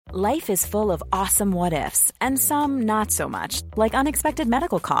Life is full of awesome what-ifs, and some not so much, like unexpected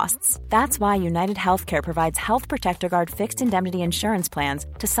medical costs. That's why United Healthcare provides Health Protector Guard fixed indemnity insurance plans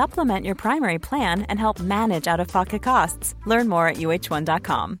to supplement your primary plan and help manage out-of-pocket costs. Learn more at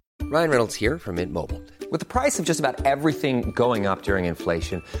uh1.com. Ryan Reynolds here from Mint Mobile. With the price of just about everything going up during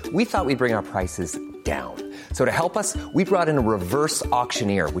inflation, we thought we'd bring our prices down. So to help us, we brought in a reverse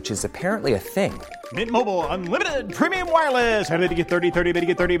auctioneer, which is apparently a thing. Mint Mobile Unlimited Premium Wireless. How to get 30, 30, bit to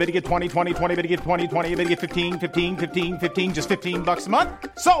get 30, bit to get 20, 20, 20, bit to get 20, 20, bit to get 15, 15, 15, 15, just $15 a month?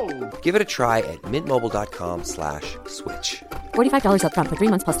 Sold! Give it a try at mintmobile.com/switch. $45 up front for 3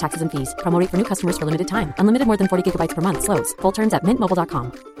 months plus taxes and fees. Promo rate for new customers for limited time. Unlimited more than 40 gigabytes per month. Slows full terms at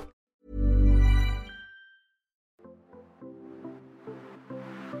mintmobile.com.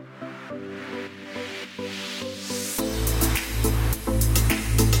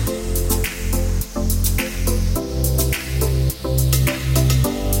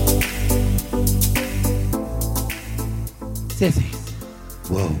 Sissies.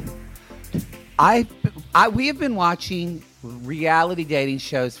 Whoa. We have been watching reality dating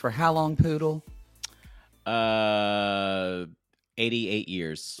shows for how long, Poodle? 88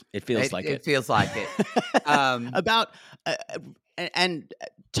 years. It feels like it. It feels like it. About and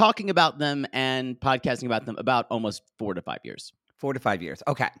talking about them and podcasting about them about almost 4 to 5 years. 4 to 5 years.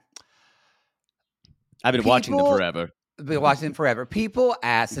 Okay. I've been watching them forever. Been watching them forever. People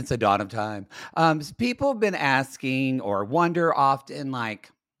ask since the dawn of time. People have been asking or wonder often, like,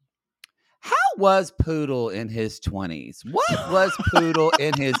 how was Poodle in his 20s? What was Poodle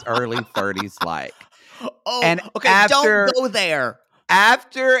in his early 30s like? Oh, and okay, don't go there.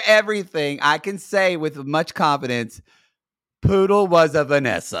 After everything, I can say with much confidence, Poodle was a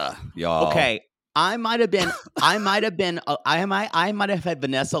Vanessa, y'all. Okay, I might have had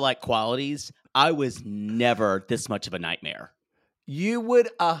Vanessa-like qualities. I was never this much of a nightmare. You would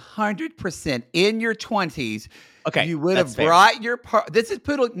 100% in your 20s. Okay, you would have brought your this is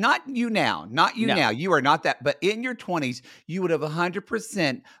Poodle, not you now. You are not that, but in your 20s, you would have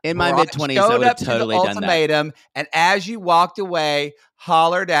 100% in my mid-20s. I would have totally done that. Ultimatum, and as you walked away,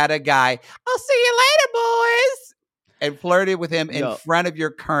 hollered at a guy, "I'll see you later, boys," and flirted with him in front of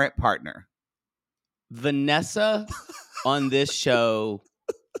your current partner. Vanessa on this show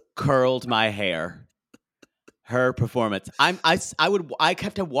curled my hair. Her performance. I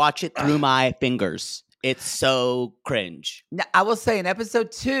have to watch it through my fingers. It's so cringe. Now, I will say in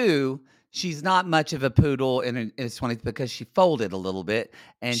episode 2, she's not much of a Poodle in his 20s because she folded a little bit,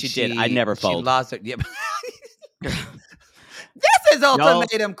 and she did. I never fold. She lost her. Yeah. This is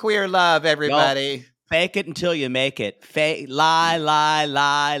ultimatum queer love, everybody. Fake it until you make it. Lie, lie,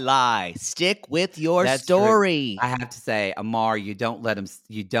 lie, lie. Stick with your story. True. I have to say, Amar, you don't let him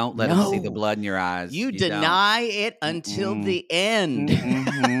see the blood in your eyes. You deny it until the end.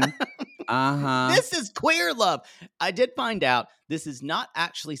 Mm-hmm. Uh-huh. This is queer love. I did find out this is not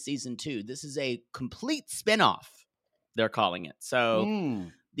actually season 2. This is a complete spinoff, they're calling it. So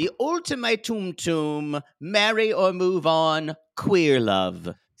the ultimatum, marry or move on, queer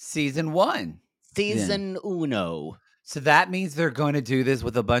love. Season 1. Season uno. So that means they're going to do this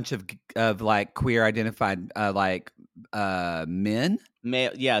with a bunch of like queer identified men?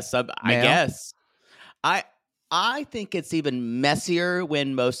 Male, yes, I guess. I think it's even messier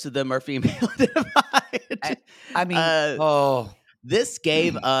when most of them are female identified. This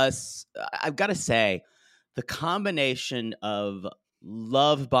gave us, I've got to say, the combination of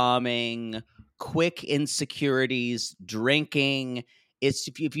love bombing, quick insecurities, drinking. It's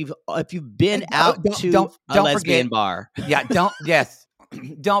if you've been out to a lesbian bar. Yeah,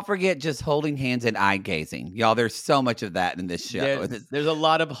 don't forget just holding hands and eye gazing. Y'all, there's so much of that in this show. There's a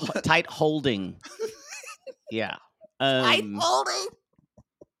lot of tight holding. Yeah. Tight holding.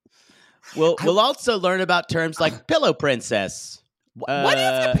 We'll also learn about terms like pillow princess. What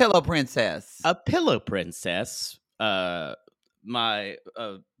is a pillow princess? A pillow princess, my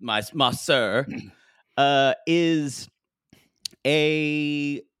sir, is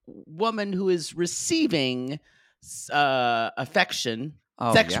a woman who is receiving affection,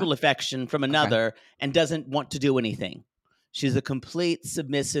 sexual affection from another, and doesn't want to do anything. She's a complete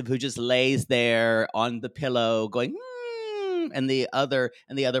submissive who just lays there on the pillow going, and the other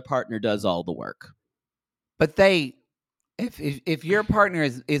partner does all the work. But if your partner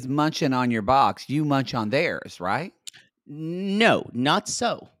is munching on your box, you munch on theirs, right? No, not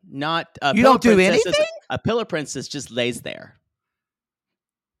so. Not you don't do anything? A pillow princess just lays there.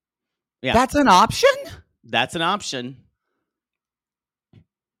 Yeah. That's an option? That's an option. I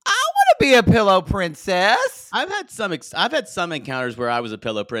want to be a pillow princess. I've had some encounters where I was a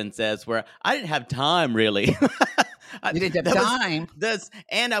pillow princess where I didn't have time really. You didn't have time.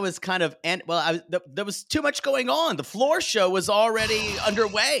 And I was kind of, there was too much going on. The floor show was already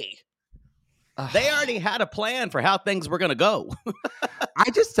underway. They already had a plan for how things were going to go.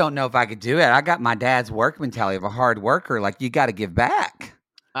 I just don't know if I could do it. I got my dad's work mentality of a hard worker. Like, you got to give back.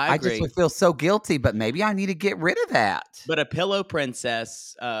 I agree. just would feel so guilty, but maybe I need to get rid of that. But a pillow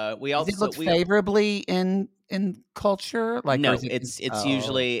princess, we also Does it look favorably in culture? Like, no, it's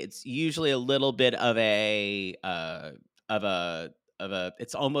usually a little bit of a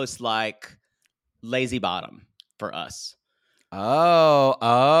it's almost like lazy bottom for us.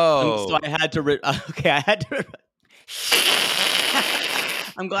 Oh. So I had to. I had to.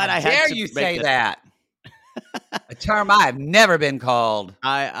 I'm glad I had to. Dare you say that? A term I've never been called.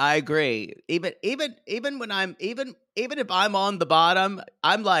 I agree. Even if I'm on the bottom,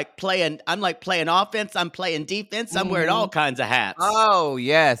 I'm like playing offense. I'm playing defense. I'm wearing all kinds of hats. Oh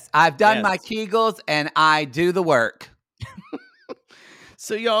yes, I've done my Kegels and I do the work.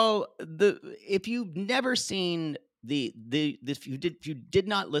 So y'all, if you've never seen if you did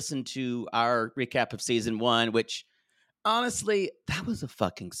not listen to our recap of season 1, which honestly, that was a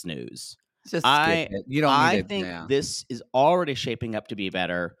fucking snooze. Just skip it. You don't need it. I think this is already shaping up to be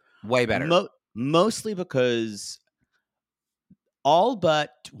better. Way better. Mostly because all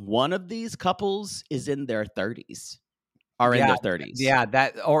but one of these couples is in their 30s. In their 30s. Yeah,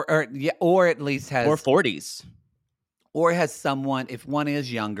 that or at least has or 40s. Or has someone, if one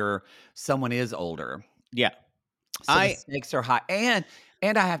is younger, someone is older. Yeah. So the stakes are high. And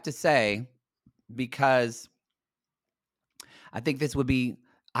I have to say, because I think this would be,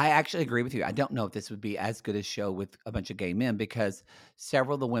 I actually agree with you. I don't know if this would be as good a show with a bunch of gay men, because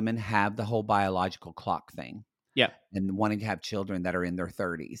several of the women have the whole biological clock thing. Yeah. And wanting to have children that are in their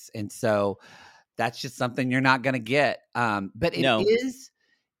 30s. And so that's just something you're not going to get. But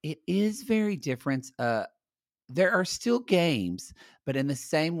it is very different. There are still games, but in the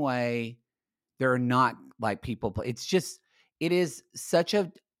same way, there are not like people play. It's just, it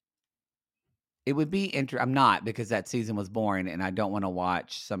would be I'm not, because that season was boring and I don't want to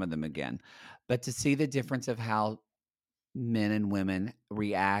watch some of them again. But to see the difference of how men and women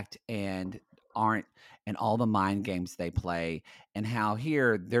react and aren't, and all the mind games they play, and how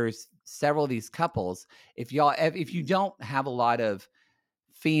here there's several of these couples. If you don't have a lot of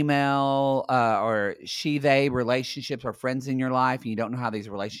female or they relationships or friends in your life, and you don't know how these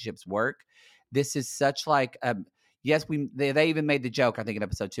relationships work, this is such like yes, they even made the joke, I think, in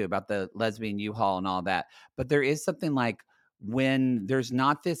episode 2 about the lesbian U-Haul and all that. But there is something like when there's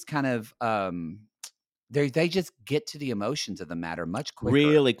not this kind of they just get to the emotions of the matter much quicker,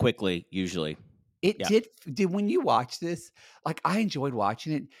 really quickly. Usually, did when you watch this, like, I enjoyed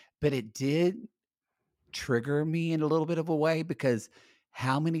watching it, but it did trigger me in a little bit of a way, because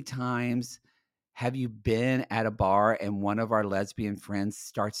how many times have you been at a bar and one of our lesbian friends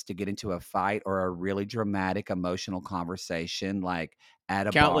starts to get into a fight or a really dramatic emotional conversation, like at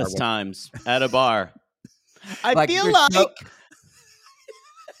a countless bar? Times at a bar. I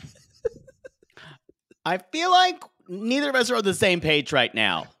feel like neither of us are on the same page right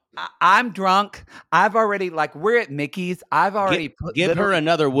now. I'm drunk. I've already, like, we're at Mickey's. I've already give her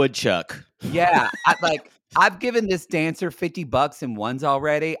another woodchuck. Yeah, I've given this dancer $50 in ones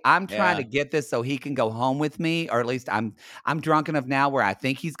already. I'm trying to get this so he can go home with me, or at least I'm drunk enough now where I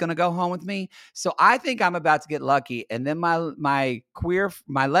think he's going to go home with me. So I think I'm about to get lucky. And then my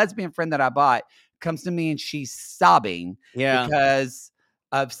lesbian friend that I bought comes to me and she's sobbing because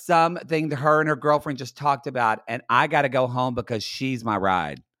of something that her and her girlfriend just talked about, and I got to go home because she's my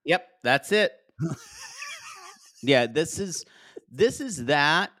ride. Yep, that's it. Yeah, this is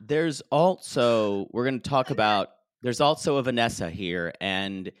that. There's also, we're going to talk about, there's also a Vanessa here,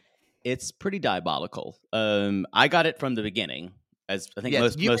 and it's pretty diabolical. I got it from the beginning, as I think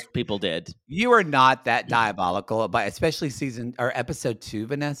most people did. You are not that diabolical, but especially episode 2,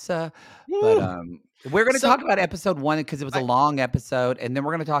 Vanessa. Woo. But we're going to talk about episode 1 because it was a long episode, and then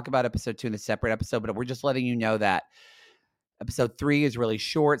we're going to talk about episode 2 in a separate episode. But we're just letting you know that episode 3 is really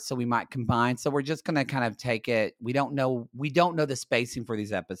short, so we might combine. So we're just going to kind of take it. We don't know the spacing for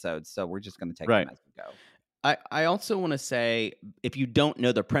these episodes, so we're just going to take them as we go. I also want to say, if you don't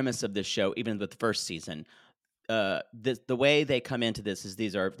know the premise of this show, even with the first season, the way they come into this is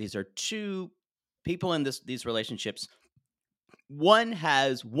these are 2 people in these relationships. One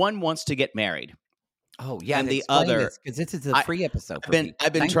wants to get married. Oh yeah, and the other, because this is a free episode.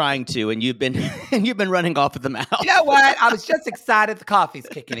 I've been trying to, and you've been running off at the mouth. You know what? I was just excited. The coffee's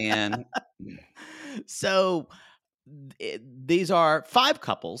kicking in. So these are 5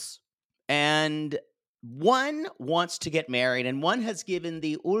 couples, and one wants to get married, and one has given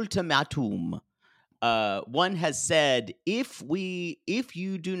the ultimatum. One has said, if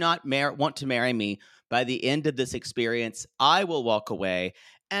you do not want to marry me by the end of this experience, I will walk away.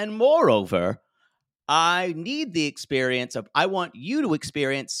 And moreover, I need the experience of, I want you to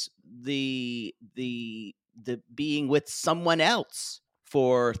experience the being with someone else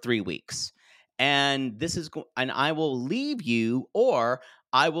for 3 weeks. And this is, and I will leave you, or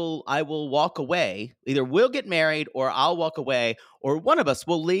I will walk away. Either we'll get married, or I'll walk away, or one of us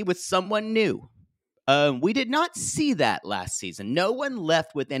will leave with someone new. We did not see that last season. No one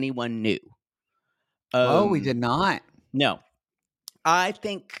left with anyone new. We did not. No, I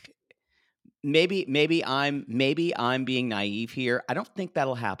think maybe I'm being naive here. I don't think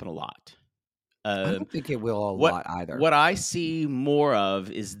that'll happen a lot. I don't think it will a lot either. What I see more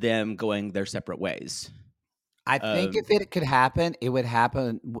of is them going their separate ways. I think if it could happen, it would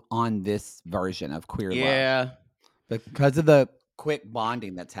happen on this version of Queer Love. Yeah, because of the quick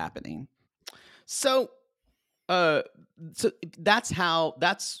bonding that's happening. So that's how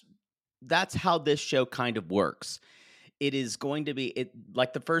this show kind of works. It is going to be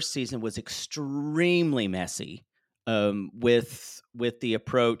like the first season was extremely messy with the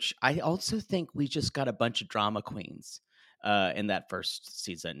approach. I also think we just got a bunch of drama queens in that first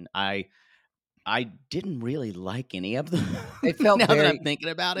season. I didn't really like any of them. It felt now that I'm thinking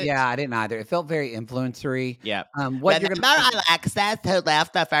about it. Yeah, I didn't either. It felt very influencery. Yeah. What you're gonna Alexis who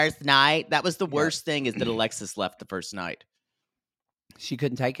left the first night? That was the worst thing, is that Alexis left the first night. She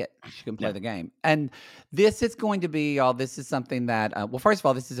couldn't take it. She couldn't play the game. And this is going to be, y'all, this is something that, well, first of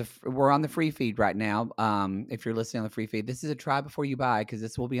all, we're on the free feed right now. If you're listening on the free feed, this is a try before you buy, because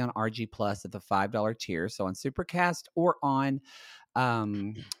this will be on RG Plus at the $5 tier. So on Supercast or on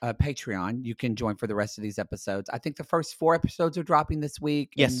Patreon, you can join for the rest of these episodes. I think the first 4 episodes are dropping this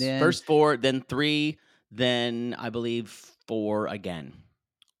week. Yes, and then, first 4, then 3, then I believe 4 again.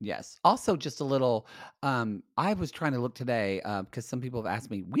 Yes. Also, just a little, I was trying to look today because some people have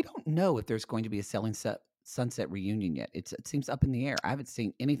asked me, we don't know if there's going to be a Selling Sunset reunion yet. It seems up in the air. I haven't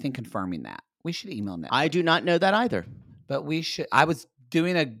seen anything confirming that. We should email them. I do not know that either. But we should. I was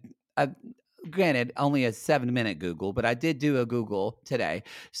doing a granted, only a 7-minute Google, but I did do a Google today.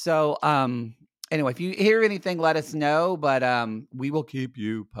 So, anyway, if you hear anything, let us know, but we will keep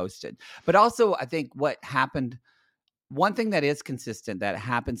you posted. But also, I think what happened, one thing that is consistent that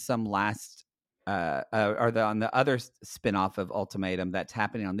happened some last on the other spinoff of Ultimatum that's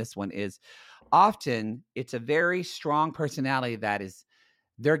happening on this one is often it's a very strong personality that is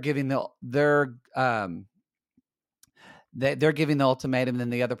they're giving the ultimatum, and then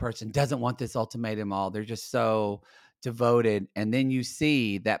the other person doesn't want this ultimatum all. They're just so devoted. And then you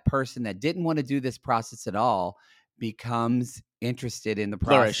see that person that didn't want to do this process at all becomes interested in the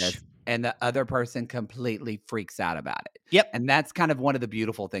process. Flourish. And the other person completely freaks out about it. Yep. And that's kind of one of the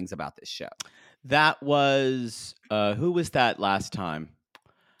beautiful things about this show. That was, who was that last time?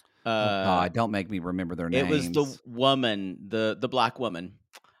 God, don't make me remember their names. It was the woman, the black woman.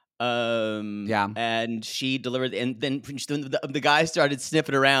 Yeah. And she delivered, and then the guy started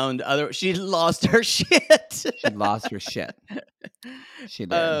sniffing around. She lost her shit. She lost her shit. She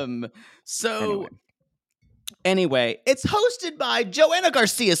did. So anyway, it's hosted by Joanna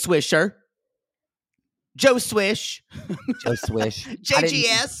Garcia Swisher. Joe Swish. Joe Swish.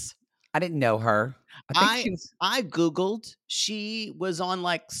 JGS. I didn't know her. I Googled. She was on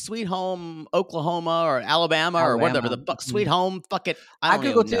like Sweet Home Oklahoma or Alabama or whatever the fuck. Sweet Home. Fuck it. I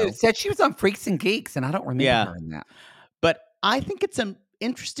Googled too. It said she was on Freaks and Geeks, and I don't remember her in that. But I think it's an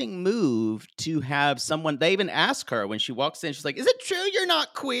interesting move to have someone. They even ask her when she walks in. She's like, "Is it true you're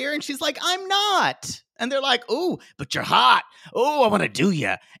not queer?" And she's like, "I'm not." And they're like, "Ooh, but you're hot. Oh, I want to do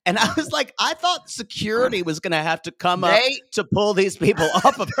you." And I was like, I thought security was going to have to come up to pull these people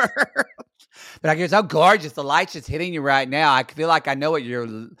off of her. But I guess how gorgeous. The light's just hitting you right now. I feel like I know what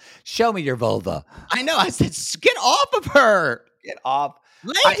show me your vulva. I know. I said, get off of her. Get off.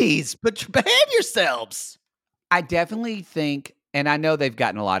 Ladies, but behave yourselves. I definitely think, and I know they've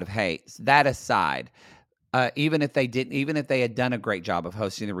gotten a lot of hate. That aside, even if they had done a great job of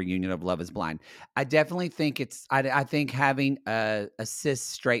hosting the reunion of Love is Blind, I definitely think I think having a cis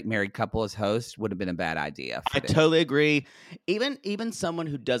straight married couple as host would have been a bad idea. I totally agree. Even someone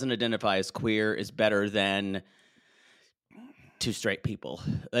who doesn't identify as queer is better than 2 straight people.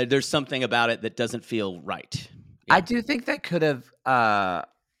 There's something about it that doesn't feel right. Yeah. I do think that could have. I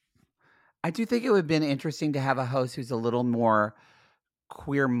do think it would have been interesting to have a host who's a little more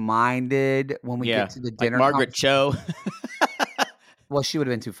queer-minded when we get to the dinner. Like Margaret Cho. Well, she would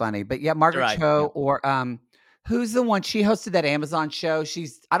have been too funny. But yeah, Margaret Cho or who's the one? She hosted that Amazon show.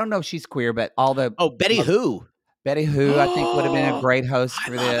 I don't know if she's queer, but all the... Oh, Betty Who. Betty Who, I think, would have been a great host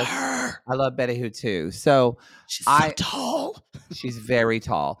for this. Her. I love Betty Who too. So She's so tall. She's very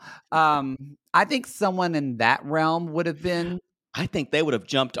tall. I think someone in that realm would have been. I think they would have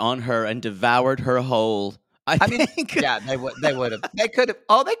jumped on her and devoured her whole. I mean, think. Yeah, they would. They would have. They could have.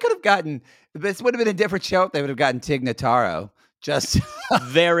 Oh, they could have gotten. This would have been a different show if they would have gotten Tig Notaro. Just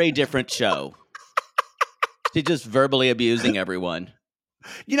very different show. She's just verbally abusing everyone.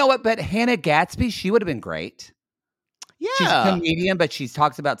 You know what? But Hannah Gadsby, she would have been great. Yeah, she's a comedian, but she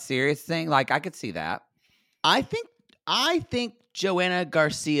talks about serious things. Like I could see that. I think Joanna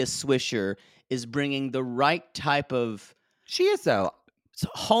Garcia Swisher is bringing the right type of. She is though.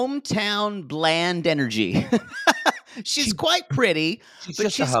 Hometown bland energy. She's quite pretty,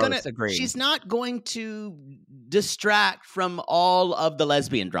 but she's not going to distract from all of the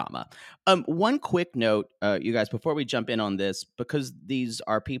lesbian drama. One quick note, you guys, before we jump in on this, because these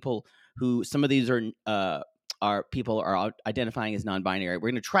are people who some of these are people are identifying as non-binary.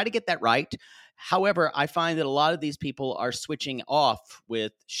 We're going to try to get that right. However, I find that a lot of these people are switching off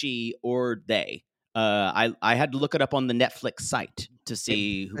with she or they. I had to look it up on the Netflix site to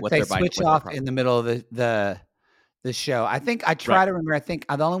see what they're switch off in the middle of the show. I think I try to remember. I think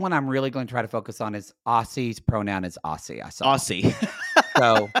the only one I'm really going to try to focus on is Aussie's pronoun is Aussie. I saw Aussie,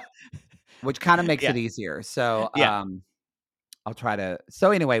 so which kind of makes it easier. So I'll try to.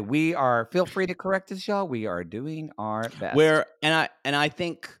 So anyway, feel free to correct us, y'all. We are doing our best. I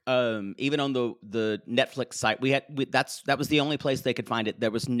think even on the Netflix site that was the only place they could find it.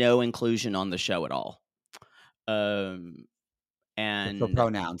 There was no inclusion on the show at all. And for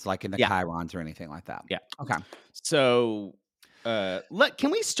pronouns like in the chirons or anything like that. Yeah. Okay. So can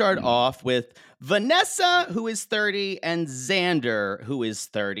we start off with Vanessa, who is 30, and Xander, who is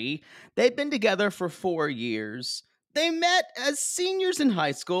 30. They've been together for 4 years. They met as seniors in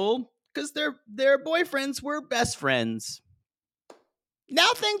high school because their boyfriends were best friends. Now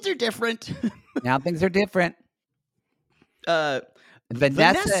things are different.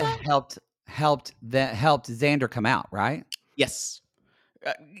 Vanessa helped Xander come out, right? Yes.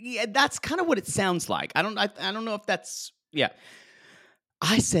 Yeah, that's kind of what it sounds like. I don't know if that's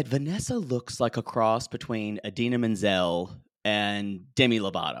I said Vanessa looks like a cross between Idina Menzel and Demi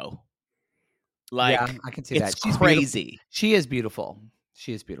Lovato. Like, I can see that. She's crazy. She is beautiful.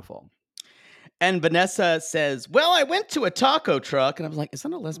 And Vanessa says, "Well, I went to a taco truck," and I was like, "Is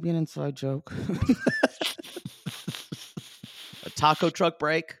that a lesbian inside joke?" A taco truck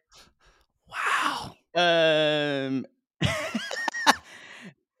break. Wow.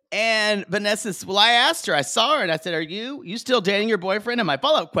 And Vanessa says, "Well, I asked her. I saw her, and I said, "Are you still dating your boyfriend?" And my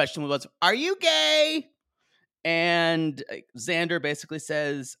follow-up question was, "Are you gay?" And Xander basically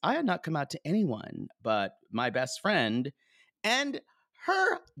says, "I had not come out to anyone but my best friend," and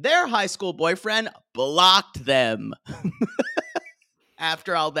their high school boyfriend blocked them.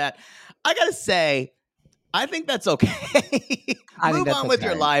 After all that, I gotta say, I think that's okay. Move on with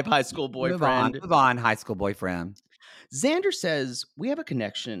your live high school boyfriend. Move on, high school boyfriend. Xander says, "We have a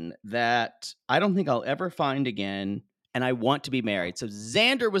connection that I don't think I'll ever find again, and I want to be married." So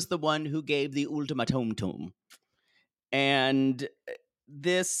Xander was the one who gave the ultimatum. And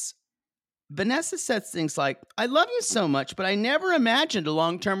Vanessa says things like, "I love you so much, but I never imagined a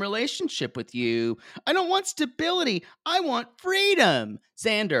long-term relationship with you. I don't want stability. I want freedom.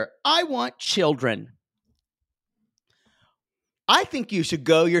 Xander, I want children. I think you should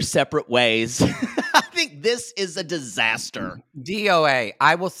go your separate ways." I think this is a disaster. DOA.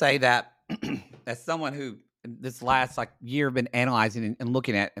 I will say that as someone who this last year have been analyzing and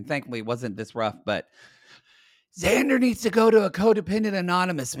looking at, and thankfully it wasn't this rough, but Xander needs to go to a codependent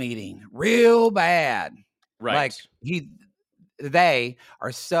anonymous meeting real bad. Right. They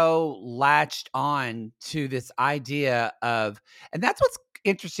are so latched on to this idea of, and that's what's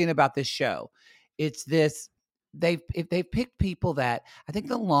interesting about this show. It's this, they've picked people that, I think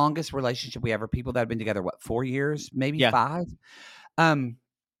the longest relationship we have are people that have been together, 4 years, maybe 5?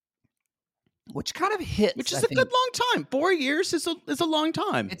 Which kind of hits. Which is a good long time. 4 years is a long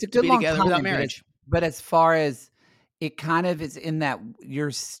time. It's a good long time without marriage. But as far as it kind of is in that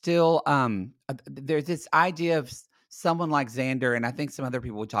you're still, there's this idea of someone like Xander, and I think some other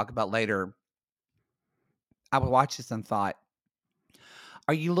people would talk about later. I would watch this and thought,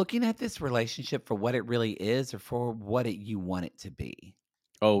 are you looking at this relationship for what it really is or for what you want it to be?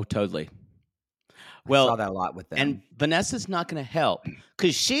 Oh, totally. Well, I saw that a lot with them. And Vanessa's not going to help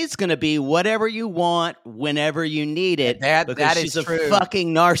because she's going to be whatever you want whenever you need it. Because she's a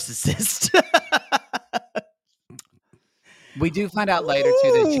fucking narcissist. We do find out later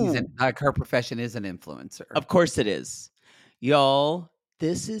too that her profession is an influencer. Of course it is. Y'all,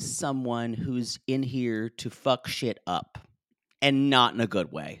 this is someone who's in here to fuck shit up and not in a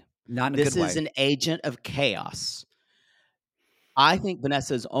good way. Not in a This good is way. an agent of chaos. I think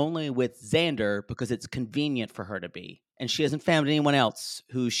Vanessa is only with Xander because it's convenient for her to be, and she hasn't found anyone else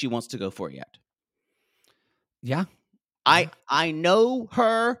who she wants to go for yet. Yeah. I know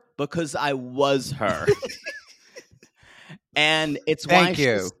her because I was her. And it's why Thank she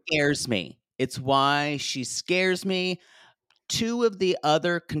you. scares me. It's why she scares me. Two of the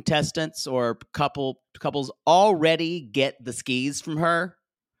other contestants or couples already get the skis from her.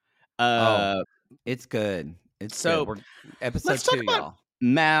 It's good. It's So good. We're episode let's talk 2, about y'all.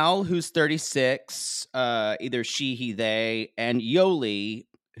 Mal, who's 36, either she, he, they, and Yoli,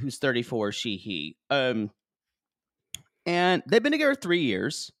 who's 34, she, he. And they've been together 3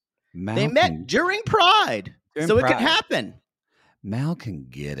 years. They met during Pride, so it can happen. Mal can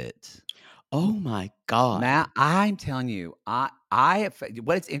get it. Oh my God, Mal, I'm telling you, what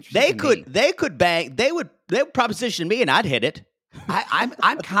it's interesting. They could bang. They would proposition me, and I'd hit it. I'm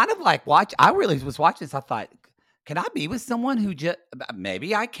kind of like I really was watching this. I thought, can I be with someone who just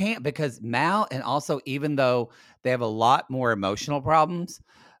maybe I can't, because Mal, and also even though they have a lot more emotional problems,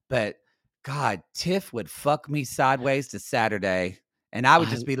 but God, Tiff would fuck me sideways to Saturday, and I would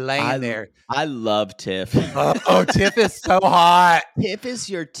just be laying there. I love Tiff. Oh, Tiff is so hot. Tiff is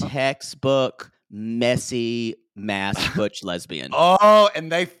your textbook messy mass butch lesbian. Oh,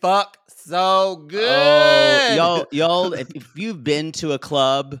 and they fuck so good. Oh, y'all, if you've been to a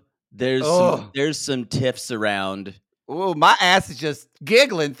club, there's some Tiffs around. Oh, my ass is just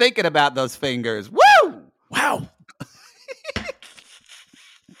giggling thinking about those fingers. Woo! Wow.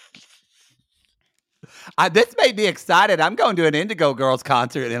 This made me excited. I'm going to an Indigo Girls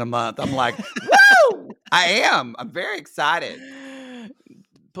concert in a month. I'm like, woo! I am. I'm very excited.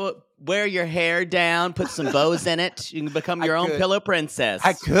 Wear your hair down, put some bows in it. You can become your own pillow princess.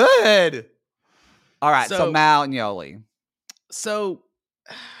 I could. All right, so Mal and Yoli. So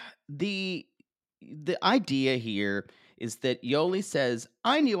the idea here is that Yoli says,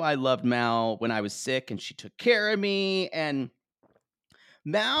 I knew I loved Mal when I was sick and she took care of me. And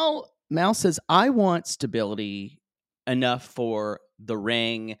Mal says, I want stability enough for the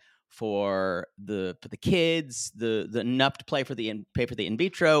ring, for the kids, the enough to pay for the in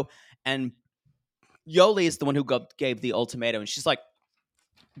vitro. And Yoli is the one who gave the ultimatum. And she's like,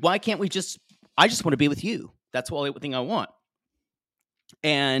 why can't we I just want to be with you. That's the only thing I want.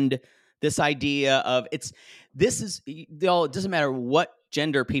 And this idea of it doesn't matter what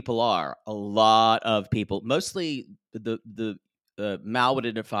gender people are. A lot of people, mostly the Mal would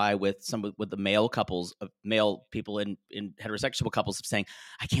identify with the male couples of male people in heterosexual couples of saying,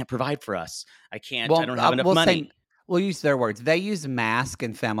 I can't provide for us. I can't. I don't have enough money. We'll use their words. They use mask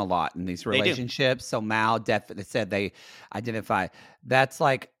and femme a lot in these relationships. So Mal definitely said they identify. That's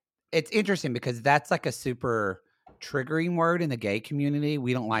like, it's interesting because that's like a super triggering word in the gay community.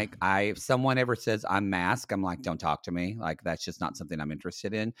 We don't like, if someone ever says I'm mask, I'm like, don't talk to me. Like, that's just not something I'm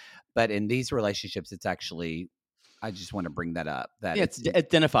interested in. But in these relationships, it's actually, I just want to bring that up. That it's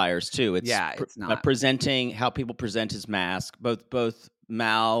identifiers too. It's it's not presenting how people present his mask. Both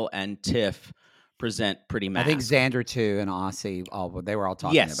Mal and Tiff present pretty mask. I think Xander too and Aussie, they were all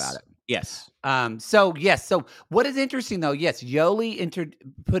talking about it. Yes. So what is interesting though? Yes, Yoli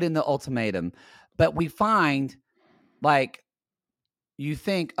put in the ultimatum, but we find, like, you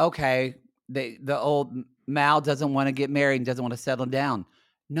think, okay, the old Mal doesn't want to get married and doesn't want to settle down.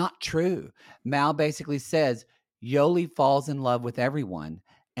 Not true. Mal basically says Yoli falls in love with everyone.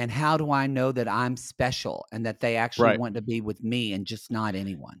 And how do I know that I'm special and that they actually want to be with me and just not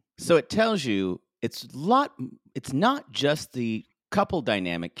anyone? So it tells you it's not just the couple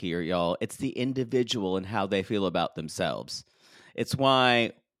dynamic here, y'all. It's the individual and how they feel about themselves. It's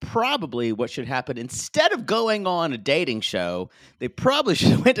why probably what should happen, instead of going on a dating show, they probably should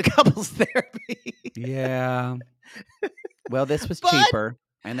have went to couples therapy. Yeah. Well, this was cheaper.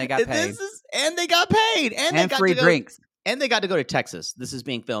 And they got paid. And they got paid. And they got free drinks. And they got to go to Texas. This is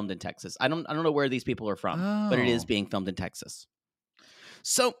being filmed in Texas. I don't know where these people are from, but it is being filmed in Texas.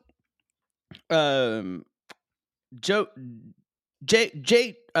 So, Joe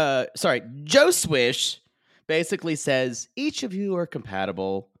Swish basically says each of you are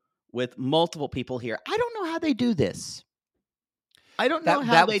compatible with multiple people here. I don't know how they do this. I don't know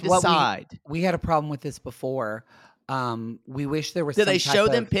how they decide. We had a problem with this before. We wish there was. Do they show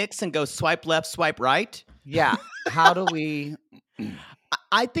them pics and go swipe left, swipe right? Yeah. How do we?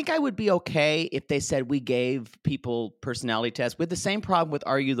 I think I would be okay if they said we gave people personality tests. With the same problem with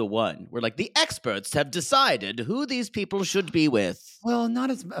Are You the One? We're like, the experts have decided who these people should be with. Well,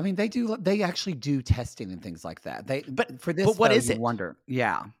 not as. I mean, they actually do testing and things like that. But for this, but what is it? Wonder.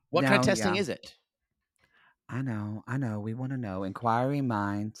 Yeah. What kind of testing is it? I know. We want to know. Inquiring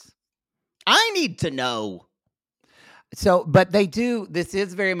minds. I need to know. So, but they do. This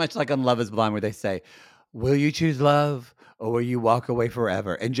is very much like on Love Is Blind, where they say, "Will you choose love or will you walk away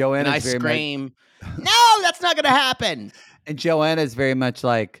forever?" And Joanna And I is very scream, no, that's not going to happen. and Joanna is very much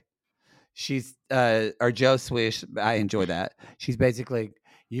like she's or Joe Swish. I enjoy that. She's basically,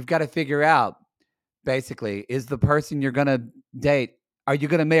 you've got to figure out. Basically, is the person you're gonna date, are you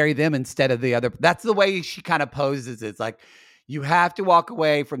gonna marry them instead of the other? That's the way she kind of poses it. It's like, you have to walk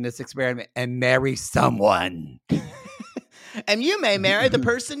away from this experiment and marry someone. And you may marry the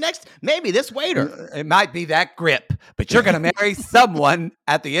person next, maybe this waiter. It might be that grip, but you're gonna marry someone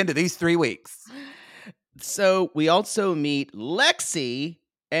at the end of these 3 weeks. So we also meet Lexi,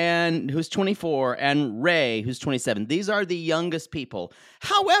 and who's 24, and Ray, who's 27. These are the youngest people.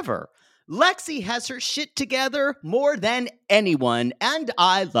 However, Lexi has her shit together more than anyone, and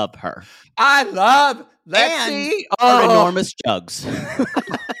I love her. I love Lexi. And her enormous jugs.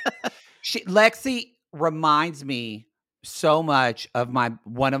 Lexi reminds me so much of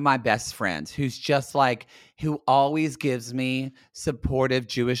one of my best friends, who's just like, who always gives me supportive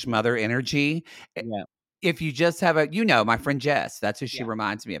Jewish mother energy. Yeah. If you just have my friend Jess, that's who she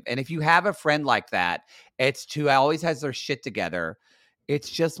reminds me of. And if you have a friend like that, it's who always has their shit together. It's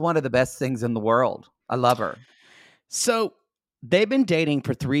just one of the best things in the world. I love her. So they've been dating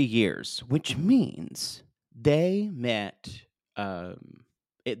for 3 years, which means they met.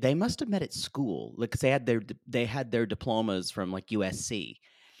 They must have met at school, because they had their diplomas from like USC,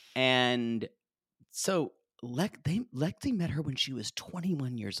 and so Lexi met her when she was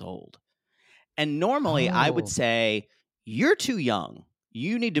 21 years old. And normally I would say, you're too young.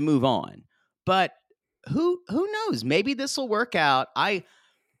 You need to move on. But who knows? Maybe this will work out. I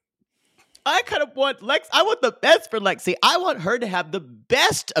kind of want I want the best for Lexi. I want her to have the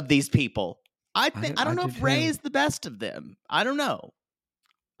best of these people. I don't know if Ray is the best of them. I don't know.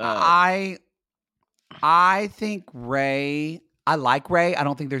 I think Ray. I like Ray. I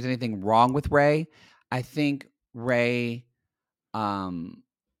don't think there's anything wrong with Ray. I think Ray.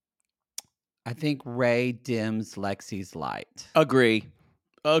 I think Ray dims Lexi's light. Agree.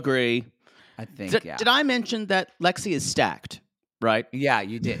 I think. Did I mention that Lexi is stacked? Right? Yeah,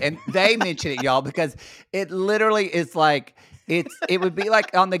 you did. And they mention it, y'all, because it literally is like, it would be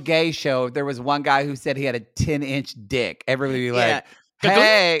like on the gay show, there was one guy who said he had a 10-inch dick. Everybody would be like,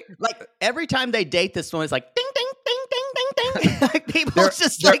 hey. Like, every time they date this one, it's like, ding, ding, ding, ding, ding, ding. Like, people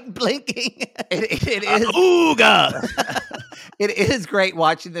just like blinking. It is. Ooga. It is great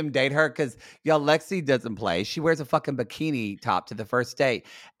watching them date her, because y'all, Lexi doesn't play. She wears a fucking bikini top to the first date,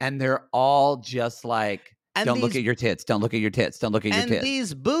 and they're all just like, don't look at your tits. Don't look at your tits. Don't look at your tits. And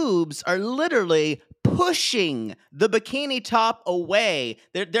these boobs are literally pushing the bikini top away.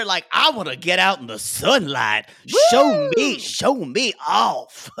 They're like, I want to get out in the sunlight. Woo! Show me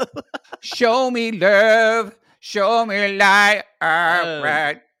off. Show me love. Show me light. All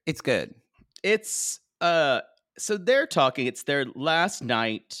right. It's good. It's so they're talking. It's their last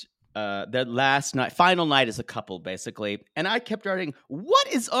night. Final night as a couple, basically. And I kept writing, what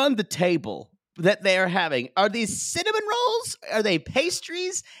is on the table that they are having? Are these cinnamon rolls? Are they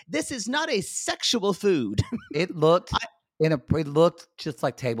pastries? This is not a sexual food. It looked it looked just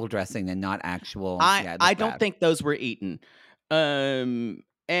like table dressing and not actual. I don't think those were eaten. And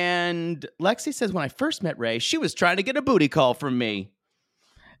Lexi says, when I first met Ray, she was trying to get a booty call from me.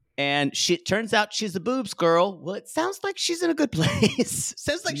 And it turns out she's a boobs girl. Well, it sounds like she's in a good place.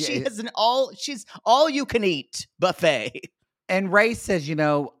 Sounds like she has she's all you can eat buffet. And Ray says,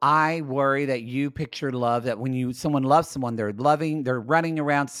 I worry that you picture love, that when someone loves someone, they're running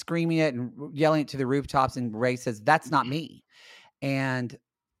around screaming it and yelling it to the rooftops. And Ray says, that's not me. And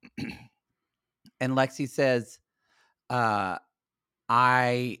Lexi says,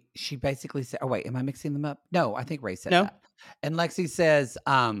 she basically said, oh wait, am I mixing them up? No, I think Ray said that. And Lexi says,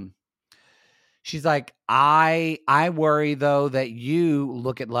 she's like, I worry though that you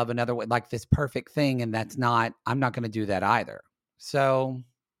look at love another way, like this perfect thing, and I'm not going to do that either. So,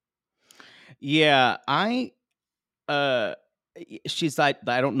 yeah, she's like,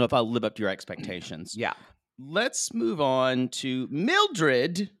 I don't know if I'll live up to your expectations. Yeah. Let's move on to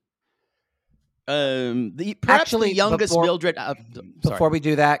Mildred. Perhaps the youngest Mildred. Before we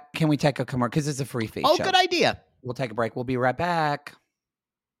do that, can we take a commercial? Because it's a free feed show. Good idea. We'll take a break. We'll be right back.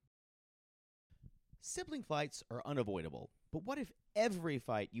 Sibling fights are unavoidable, but what if every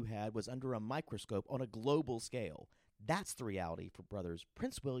fight you had was under a microscope on a global scale? That's the reality for brothers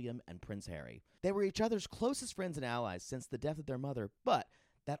Prince William and Prince Harry. They were each other's closest friends and allies since the death of their mother, but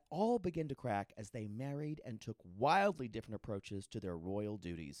that all begin to crack as they married and took wildly different approaches to their royal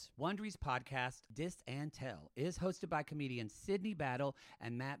duties. Wondery's podcast, Dis and Tell, is hosted by comedians Sydney Battle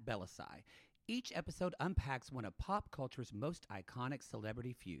and Matt Belisai. Each episode unpacks one of pop culture's most iconic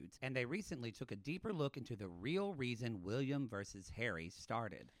celebrity feuds, and they recently took a deeper look into the real reason William versus Harry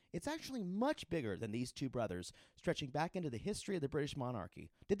started. It's actually much bigger than these two brothers, stretching back into the history of the British monarchy.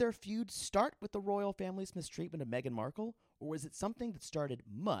 Did their feud start with the royal family's mistreatment of Meghan Markle, or was it something that started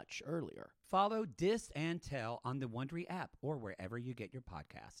much earlier? Follow Dis and Tell on the Wondery app or wherever you get your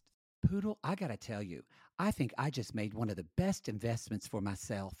podcasts. Poodle, I gotta tell you, I think I just made one of the best investments for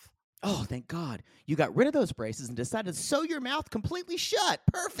myself. Oh, thank God. You got rid of those braces and decided to sew your mouth completely shut.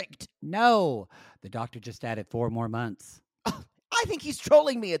 Perfect. No, the doctor just added 4 more months. Oh, I think he's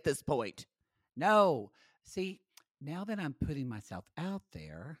trolling me at this point. No. See, now that I'm putting myself out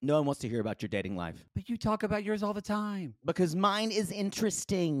there. No one wants to hear about your dating life. But you talk about yours all the time. Because mine is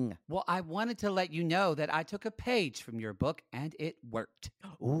interesting. Well, I wanted to let you know that I took a page from your book and it worked.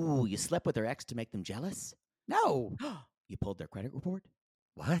 Ooh, you slept with their ex to make them jealous? No. You pulled their credit report?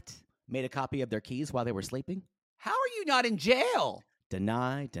 What? Made a copy of their keys while they were sleeping? How are you not in jail?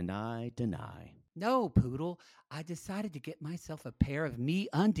 Deny, deny, deny. No, Poodle. I decided to get myself a pair of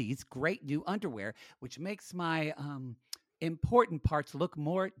MeUndies great new underwear, which makes my, important parts look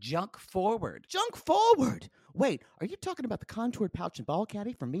more junk forward. Junk forward? Wait, are you talking about the contoured pouch and ball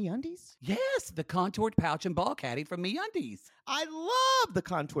caddy from MeUndies? Yes, the contoured pouch and ball caddy from MeUndies. I love the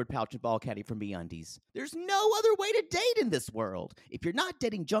contoured pouch and ball caddy from MeUndies. There's no other way to date in this world. If you're not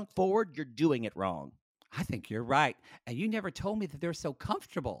dating junk forward, you're doing it wrong. I think you're right. And you never told me that they're so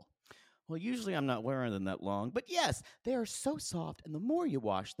comfortable. Well, usually I'm not wearing them that long, but yes, they are so soft, and the more you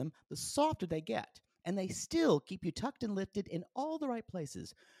wash them, the softer they get. And they still keep you tucked and lifted in all the right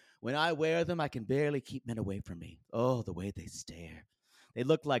places. When I wear them, I can barely keep men away from me. Oh, the way they stare. They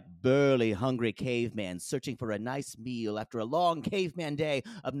look like burly, hungry cavemen searching for a nice meal after a long caveman day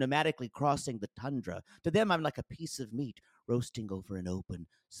of nomadically crossing the tundra. To them, I'm like a piece of meat roasting over an open,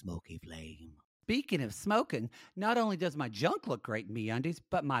 smoky flame. Speaking of smoking, not only does my junk look great in MeUndies,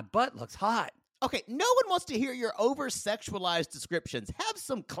 but my butt looks hot. Okay, no one wants to hear your over-sexualized descriptions. Have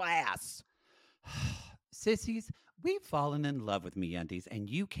some class. Sissies, we've fallen in love with MeUndies, and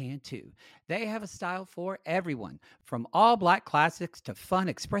you can too. They have a style for everyone. From all black classics to fun,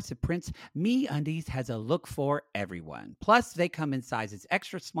 expressive prints, MeUndies has a look for everyone. Plus, they come in sizes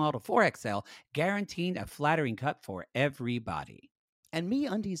extra small to 4XL, guaranteeing a flattering cut for everybody. And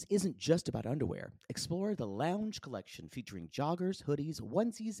MeUndies isn't just about underwear. Explore the Lounge collection featuring joggers, hoodies,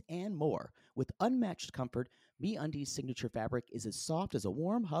 onesies, and more. With unmatched comfort, MeUndies' signature fabric is as soft as a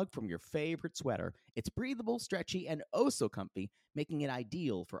warm hug from your favorite sweater. It's breathable, stretchy, and oh so comfy, making it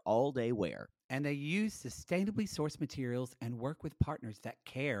ideal for all-day wear. And they use sustainably sourced materials and work with partners that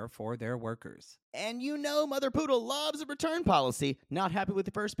care for their workers. And you know Mother Poodle loves a return policy. Not happy with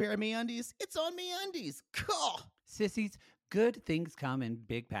the first pair of MeUndies? It's on MeUndies. Cool. Sissies, good things come in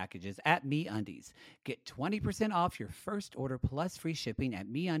big packages at MeUndies. Get 20% off your first order plus free shipping at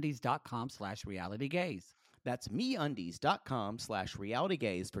MeUndies.com/realitygaze. That's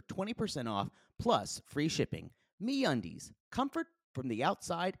MeUndies.com/realitygaze for 20% off plus free shipping. MeUndies, comfort from the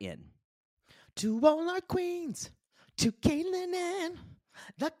outside in. To all our queens, to Caitlin and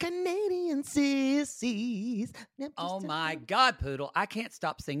the Canadian sissies. Oh my God, Poodle. I can't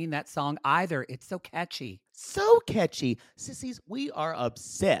stop singing that song either. It's so catchy. So catchy. Sissies, we are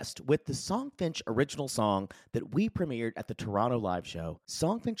obsessed with the Songfinch original song that we premiered at the Toronto Live Show.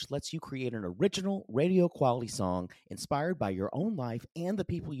 Songfinch lets you create an original radio quality song inspired by your own life and the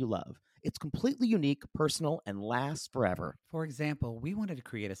people you love. It's completely unique, personal, and lasts forever. For example, we wanted to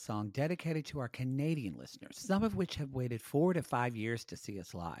create a song dedicated to our Canadian listeners, some of which have waited 4 to 5 years to see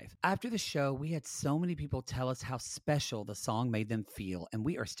us live. After the show, we had so many people tell us how special the song made them feel, and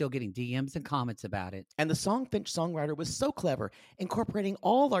we are still getting DMs and comments about it. And the Songfinch songwriter was so clever, incorporating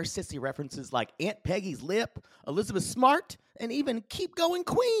all our sissy references like Aunt Peggy's Lip, Elizabeth Smart, and even Keep Going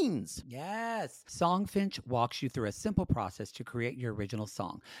Queens. Yes. Songfinch walks you through a simple process to create your original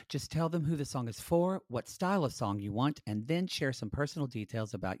song. Just tell them who the song is for, what style of song you want, and then share some personal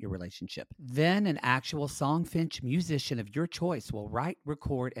details about your relationship. Then an actual Songfinch musician of your choice will write,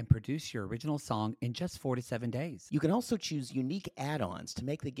 record, and produce your original song in just 4 to 7 days. You can also choose unique add-ons to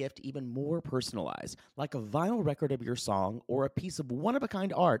make the gift even more personalized, like a vinyl record of your song or a piece of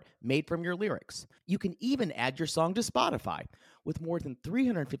one-of-a-kind art made from your lyrics. You can even add your song to Spotify. With more than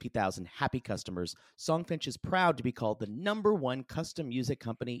 350,000 happy customers, Songfinch is proud to be called the #1 custom music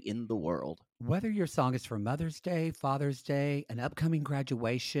company in the world. Whether your song is for Mother's Day, Father's Day, an upcoming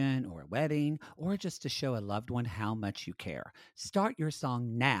graduation, or a wedding, or just to show a loved one how much you care, start your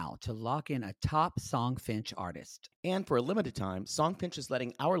song now to lock in a top Songfinch artist. And for a limited time, Songfinch is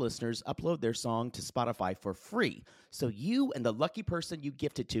letting our listeners upload their song to Spotify for free, so you and the lucky person you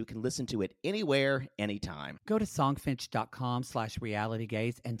gift it to can listen to it anywhere, anytime. Go to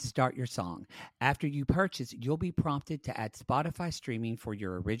songfinch.com/realitygaze and start your song. After you purchase, you'll be prompted to add Spotify streaming for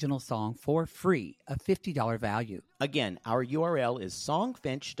your original song for free, a $50 value. Again, our URL is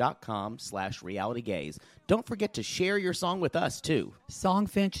songfinch.com/realitygaze. Don't forget to share your song with us, too.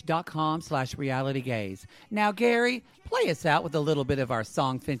 Songfinch.com/realitygaze. Now, Gary, play us out with a little bit of our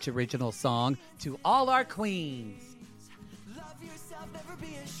Songfinch original song, To All Our Queens. Love yourself, never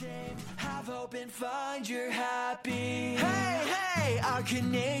be ashamed. Have hope and find your happy. Hey, hey, our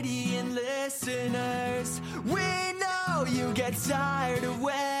Canadian listeners. We know you get tired of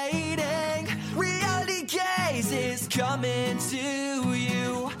waiting. Reality Gaze is coming to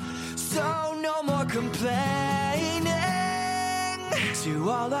you. So no more complaining. To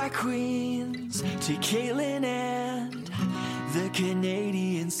all our queens, to Caitlin and the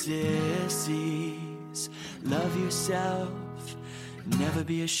Canadian sissies. Love yourself, never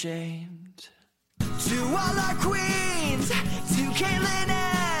be ashamed. To all our queens, to Caitlin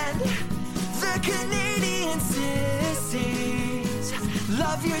and the Canadian sissies.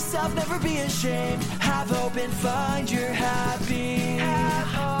 Love yourself, never be ashamed. Have hope and find your happy. Have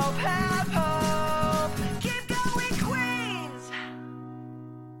hope, have hope. Keep going, queens.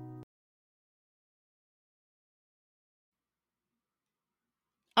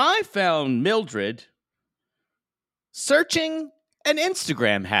 I found Mildred searching an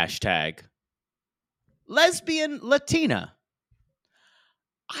Instagram hashtag, lesbian Latina.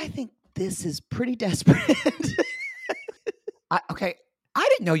 I think this is pretty desperate. Okay, I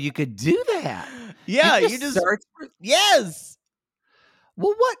didn't know you could do that. Yeah, you just search for. Yes.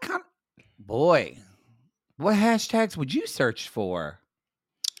 Well, what kind? Boy, what hashtags would you search for?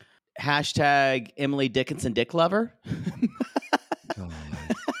 Hashtag Emily Dickinson Dick Lover.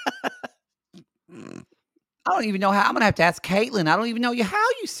 I don't even know how. I'm gonna have to ask Caitlin. I don't even know how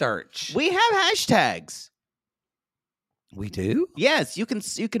you search. We have hashtags. We do? Yes, you can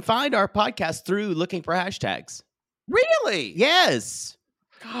find our podcast through looking for hashtags. Really? Yes.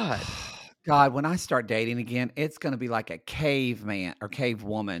 God, when I start dating again, it's gonna be like a caveman or cave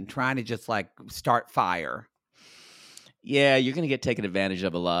woman trying to just like start fire. Yeah, you're gonna get taken advantage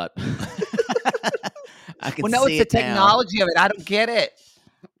of a lot. I can Well, no, see it's the it now. technology of it. I don't get it.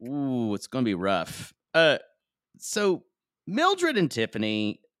 Ooh, it's gonna be rough. So Mildred and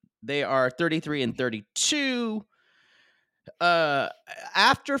Tiffany, they are 33 and 32.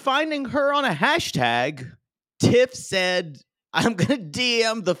 After finding her on a hashtag, Tiff said, "I'm gonna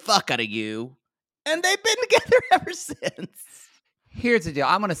DM the fuck out of you," and they've been together ever since. Here's the deal.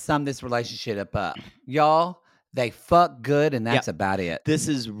 I'm gonna sum this relationship up, y'all. They fuck good, and that's about it. This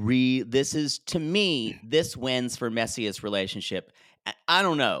is to me, this wins for messiest relationship. I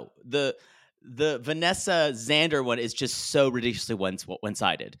don't know. The Vanessa Xander one is just so ridiculously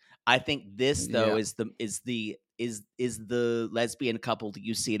one-sided. I think this though is the lesbian couple that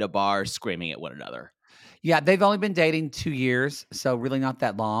you see at a bar screaming at one another. Yeah, they've only been dating 2 years, so really not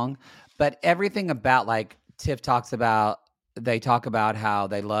that long. But everything about like Tiff talks about, they talk about how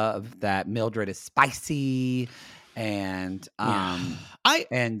they love that Mildred is spicy, and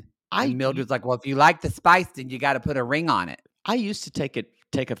and Mildred's like, well, if you like the spice, then you got to put a ring on it. I used to take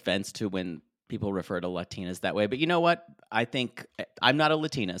offense to when people refer to Latinas that way, but you know what? I think I'm not a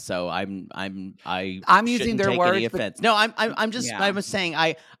Latina, so I'm using their take words. Any offense. No, I'm just I was saying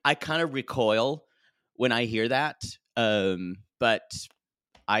I kind of recoil when I hear that, but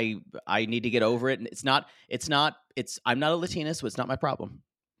I need to get over it. And I'm not a Latina, so it's not my problem.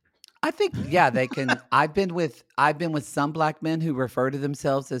 I think they can. I've been with some black men who refer to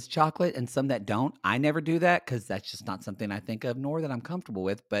themselves as chocolate and some that don't. I never do that because that's just not something I think of nor that I'm comfortable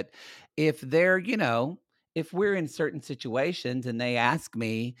with. But if they're, if we're in certain situations and they ask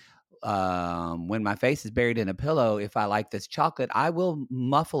me when my face is buried in a pillow if I like this chocolate, I will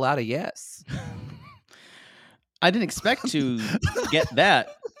muffle out a yes. I didn't expect to get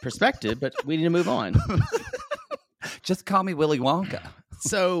that perspective, but we need to move on. Just call me Willy Wonka.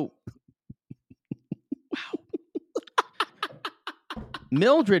 So, wow.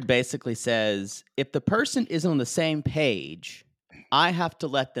 Mildred basically says, if the person is on the same page, I have to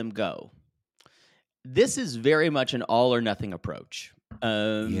let them go. This is very much an all or nothing approach.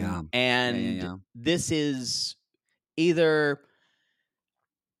 And this is either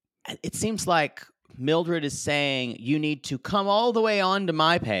it seems like Mildred is saying you need to come all the way onto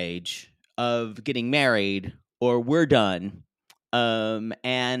my page of getting married or we're done.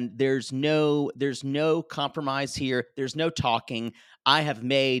 And there's no compromise here. There's no talking. I have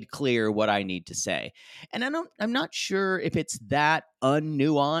made clear what I need to say. And I'm not sure if it's that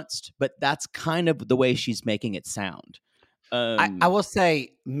unnuanced, but that's kind of the way she's making it sound. I will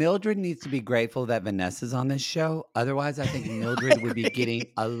say Mildred needs to be grateful that Vanessa's on this show. Otherwise, I think Mildred would be getting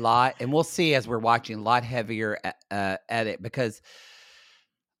a lot, and we'll see as we're watching, a lot heavier at it because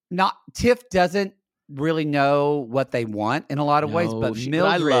Tiff doesn't really know what they want in a lot of ways, but Mildred,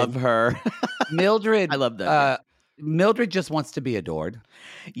 I love her. Mildred, I love that. Mildred just wants to be adored.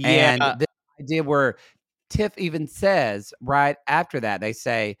 Yeah. And the idea where Tiff even says right after that, they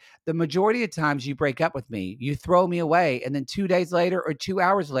say, the majority of times you break up with me, you throw me away. And then 2 days later or 2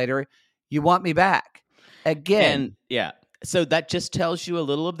 hours later, you want me back again. And so that just tells you a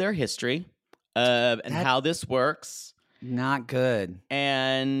little of their history and how this works. Not good.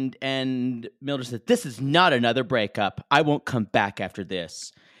 And Mildred said, this is not another breakup. I won't come back after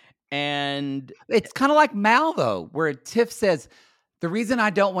this. And it's kind of like Mal, though, where Tiff says, the reason I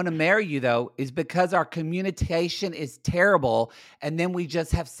don't want to marry you, though, is because our communication is terrible. And then we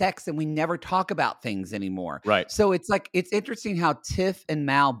just have sex and we never talk about things anymore. Right. So it's interesting how Tiff and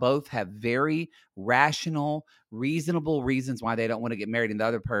Mal both have very rational, reasonable reasons why they don't want to get married. And the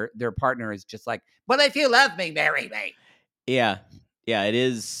other their partner is just like, well, if you love me, marry me. Yeah. Yeah, it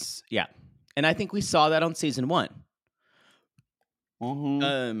is. Yeah. And I think we saw that on season 1.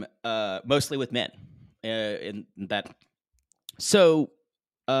 Mm-hmm. Mostly with men in that. So,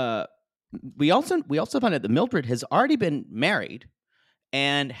 we also found out that Mildred has already been married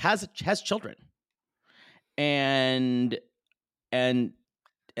and has children. And did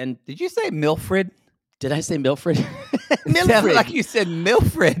you say Milfred? Did I say Milfred? It sounded like you said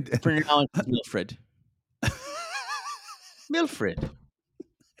Milfred. Pronounced Milfred. Milfred.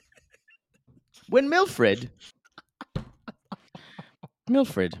 When Milfred.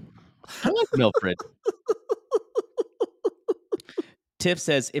 I like Milfred. Tiff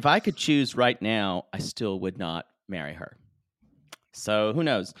says, if I could choose right now, I still would not marry her. So who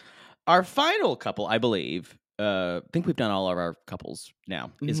knows? Our final couple, I believe, I think we've done all of our couples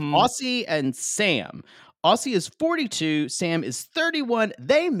now, is Aussie and Sam. Aussie is 42. Sam is 31.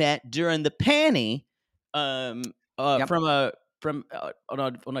 They met during the panty on a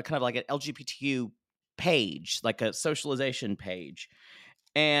kind of like an LGBTQ page, like a socialization page.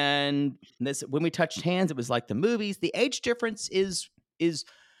 And when we touched hands, it was like the movies. The age difference is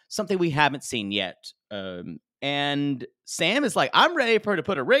something we haven't seen yet. And Sam is like, I'm ready for them to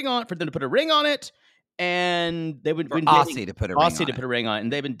put a ring on it. And they would Aussie to put a ring on it.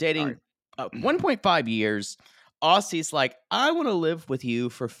 And they've been dating 1.5 years. Aussie's like, I want to live with you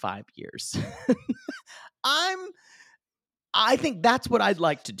for 5 years. I think that's what I'd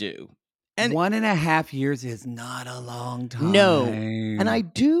like to do. And 1.5 years is not a long time. No. And I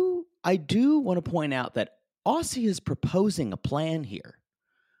do want to point out that Aussie is proposing a plan here.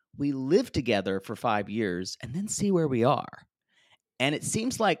 We live together for 5 years and then see where we are. And it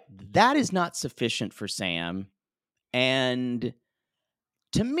seems like that is not sufficient for Sam. And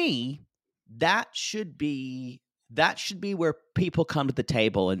to me, that should be where people come to the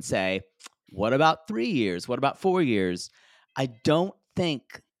table and say, what about 3 years? What about 4 years? I don't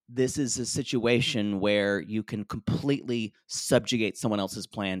think this is a situation where you can completely subjugate someone else's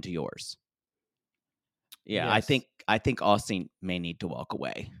plan to yours. Yeah, yes. I think Austin may need to walk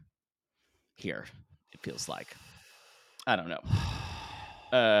away here, it feels like. I don't know.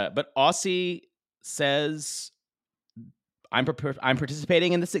 But Aussie says, I'm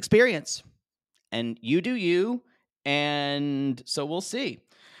participating in this experience. And you do you. And so we'll see.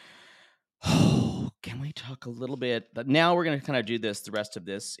 Can we talk a little bit? But now we're going to kind of do the rest of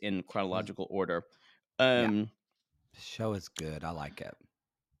this in chronological order. The show is good. I like it.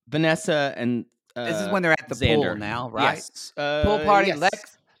 Vanessa and this is when they're at the Xander. pool now, right? Yes. Pool party.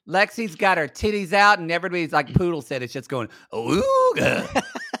 Yes. Lexi's got her titties out, and everybody's like Poodle said. It's just going, ooga.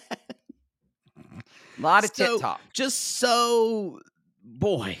 A lot of tit talk.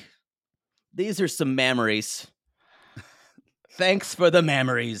 Boy, these are some memories. Thanks for the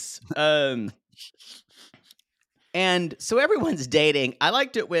memories. And so everyone's dating. I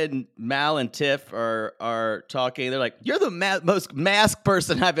liked it when Mal and Tiff are talking. They're like, you're the most masked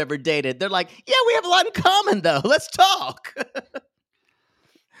person I've ever dated. They're like, yeah, we have a lot in common, though. Let's talk.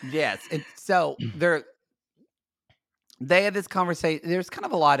 Yes. And so they had this conversation. There's kind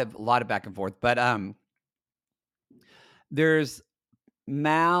of a lot of back and forth, but there's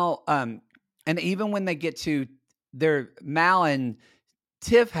Mal, and even when they get to Mal and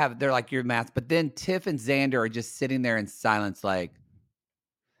Tiff they're like your mask, but then Tiff and Xander are just sitting there in silence, like,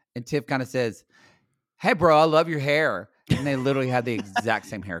 and Tiff kind of says, "Hey, bro, I love your hair," and they literally had the exact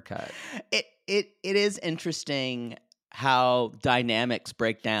same haircut. It is interesting how dynamics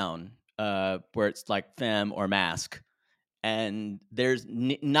break down, where it's like femme or mask, and there's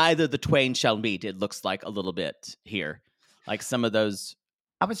neither the twain shall meet. It looks like a little bit here, like some of those.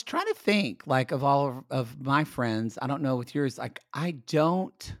 I was trying to think, like, of all of my friends. I don't know with yours. Like, I'm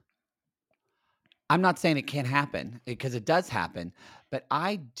not saying it can't happen because it does happen, but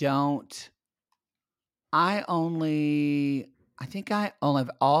I think I only have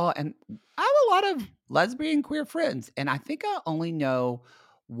and I have a lot of lesbian queer friends, and I think I only know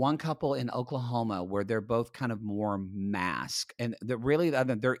one couple in Oklahoma where they're both kind of more mask, and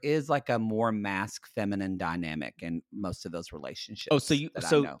there is like a more mask feminine dynamic in most of those relationships. Oh, so I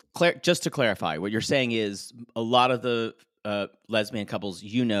know. Just to clarify, what you're saying is a lot of the lesbian couples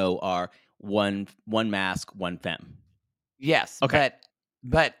are one mask, one femme. Yes, okay,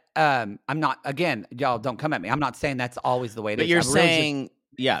 but I'm not. Again, y'all don't come at me. I'm not saying that's always the way it is. But you're I'm really just saying,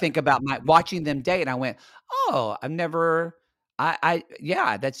 yeah. think about watching them date, and I went, oh, I've never.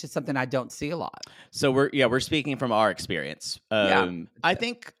 That's just something I don't see a lot. So we're speaking from our experience. I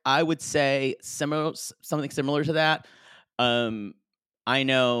think I would say something similar to that. I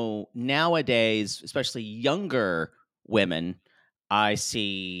know nowadays, especially younger women, I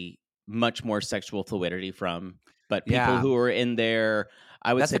see much more sexual fluidity from. But people who are in their,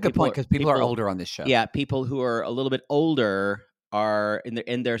 I would That's say a good point because people are older on this show. Yeah, people who are a little bit older are in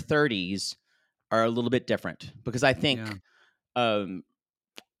their 30s are a little bit different, because I think Ray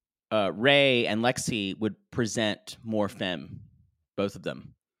and Lexi would present more femme, both of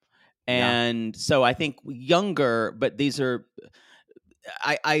them. And so I think younger, but these are,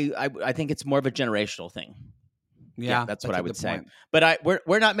 I think it's more of a generational thing. Yeah, that's what I would say. Point. But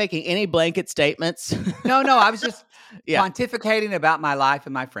we're not making any blanket statements. No, I was just pontificating about my life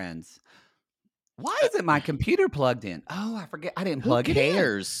and my friends. Why isn't my computer plugged in? Oh, I forget. I didn't plug it in. Who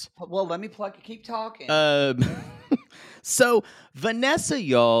cares? Well, let me plug it. Keep talking. So Vanessa,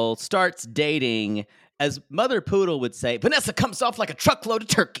 y'all, starts dating, as Mother Poodle would say, Vanessa comes off like a truckload of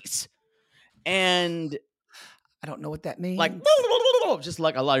turkeys. And I don't know what that means. Like, just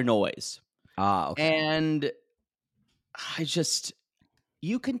like a lot of noise. Okay. And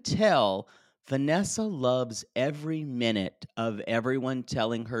you can tell Vanessa loves every minute of everyone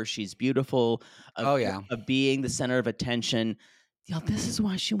telling her she's beautiful, of being the center of attention. This is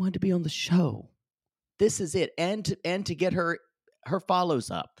why she wanted to be on the show. This is it. And to get her follows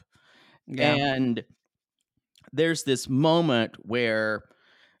up. Yeah. And there's this moment where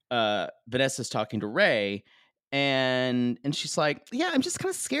Vanessa's talking to Ray, and she's like, I'm just kind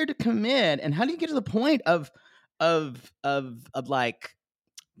of scared to commit. And how do you get to the point of like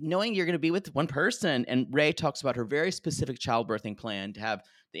knowing you're going to be with one person? And Ray talks about her very specific childbirthing plan to have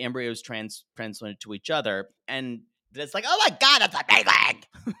the embryos transplanted to each other. And it's like, oh my God, that's amazing.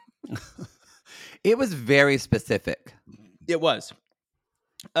 It was very specific. It was.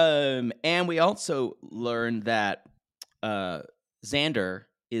 And we also learned that Xander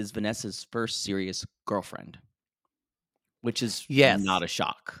is Vanessa's first serious girlfriend, which is not a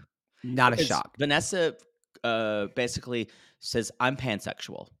shock. Not a shock. Vanessa basically says, I'm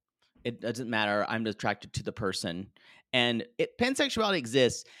pansexual. It doesn't matter. I'm attracted to the person. And pansexuality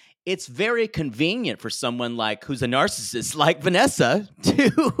exists. It's very convenient for someone who's a narcissist like Vanessa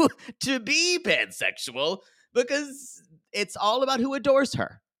to be pansexual, because it's all about who adores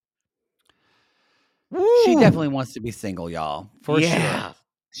her. Woo. She definitely wants to be single, y'all. For sure.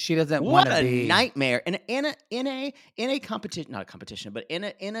 She doesn't want to be. What a nightmare. And in a competition, not a competition, but in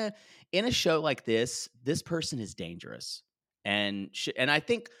a show like this person is dangerous. And I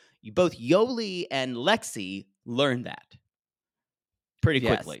think both Yoli and Lexi learned that pretty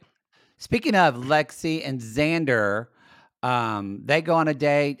quickly. Speaking of Lexi and Xander, they go on a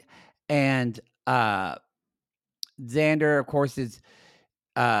date, and Xander, of course, is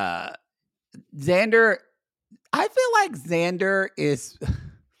Xander. I feel like Xander is.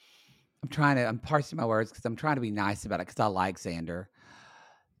 I'm parsing my words because I'm trying to be nice about it because I like Xander.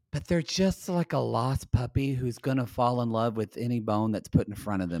 But they're just like a lost puppy who's going to fall in love with any bone that's put in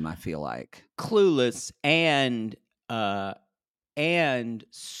front of them, I feel like. Clueless and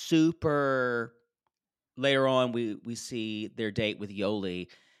super. Later on, we see their date with Yoli.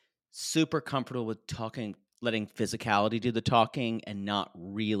 Super comfortable with talking, letting physicality do the talking and not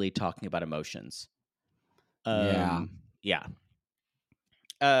really talking about emotions. I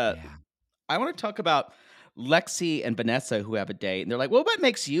want to talk about Lexi and Vanessa, who have a date, and they're like, well, what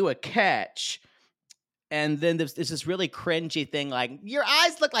makes you a catch? And then there's this really cringy thing like, your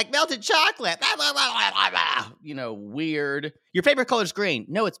eyes look like melted chocolate. Blah, blah, blah, blah, blah, blah. You know, weird. Your favorite color is green.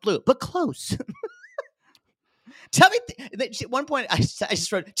 No, it's blue, but close. Tell me, at one point I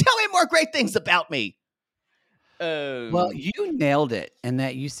just wrote, tell me more great things about me. Well, you nailed it. And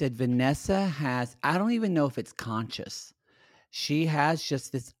that you said Vanessa has, I don't even know if it's conscious. She has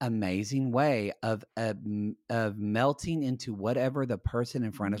just this amazing way of melting into whatever the person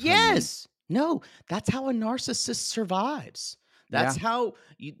in front of her needs. Yes. No, that's how a narcissist survives. That's how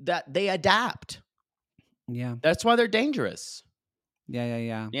that they adapt. Yeah. That's why they're dangerous.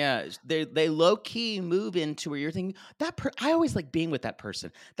 Yeah. Yeah, they low key move into where you're thinking I always like being with that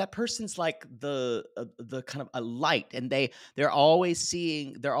person. That person's like the kind of a light, and they're always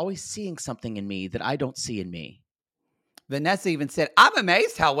seeing something in me that I don't see in me. Vanessa even said, "I'm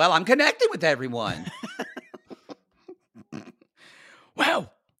amazed how well I'm connecting with everyone."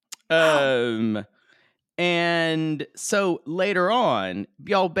 Wow. And so later on,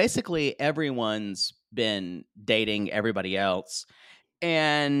 y'all, basically everyone's been dating everybody else.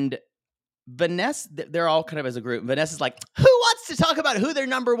 And Vanessa, they're all kind of as a group. Vanessa's like, who wants to talk about who their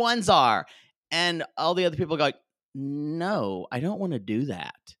number ones are? And all the other people go like, no, I don't want to do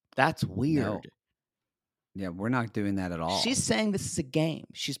that. That's weird. No. Yeah, we're not doing that at all. She's saying this is a game.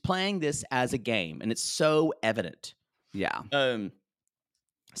 She's playing this as a game, and it's so evident. Yeah.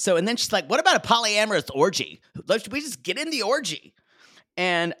 So, and then she's like, what about a polyamorous orgy? Should we just get in the orgy?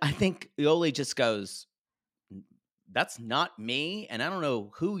 And I think Yoli just goes, that's not me, and I don't know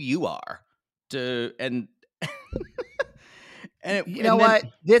who you are. And you know what?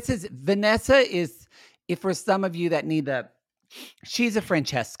 This is Vanessa is, if for some of you that need she's a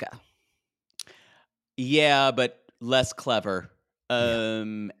Francesca. Yeah, but less clever.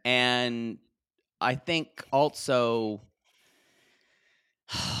 And I think also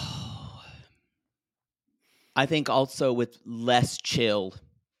with less chill.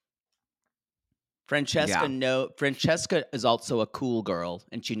 Francesca is also a cool girl,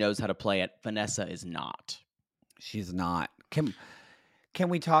 and she knows how to play it. Vanessa is not. She's not. Can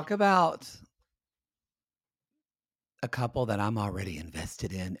we talk about a couple that I'm already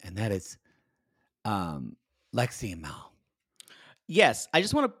invested in, and that is Lexi and Mal? Yes, I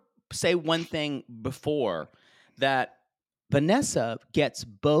just want to say one thing before that. Vanessa gets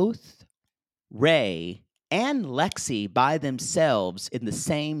both Ray and Lexi by themselves in the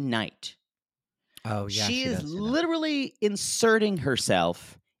same night. Oh, yeah. She is literally inserting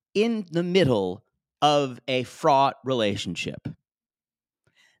herself in the middle of a fraught relationship.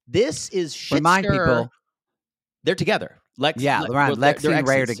 This is shit. Remind people. They're together. Lexi and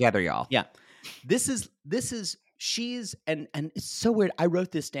Ray are together, y'all. Yeah. This is she's and it's so weird. I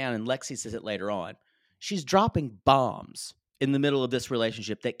wrote this down and Lexi says it later on. She's dropping bombs in the middle of this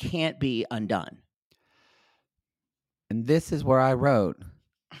relationship that can't be undone. And this is where I wrote,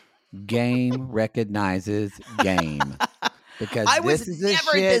 game recognizes game. Because I was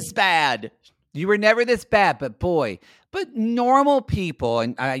never this bad. You were never this bad, but normal people,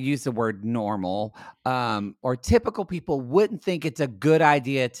 and I use the word normal, or typical people wouldn't think it's a good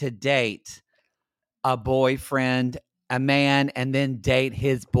idea to date a boyfriend, a man, and then date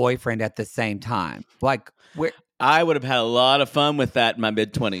his boyfriend at the same time. Like, I would have had a lot of fun with that in my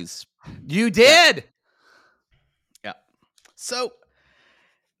mid-20s. You did? Yeah. So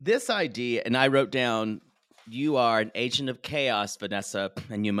this idea, and I wrote down, you are an agent of chaos, Vanessa,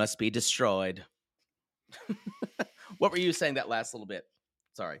 and you must be destroyed. What were you saying that last little bit?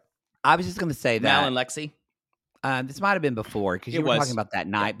 Sorry. I was just going to say that. Mal and Lexi? This might have been before because you were talking about that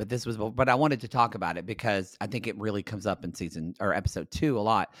night, but I wanted to talk about it because I think it really comes up in episode 2 a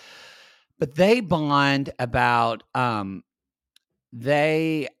lot. But they bond about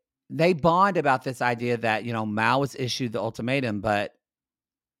they bond about this idea that, Mal was issued the ultimatum, but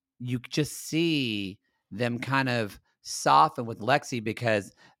you just see them kind of soften with Lexi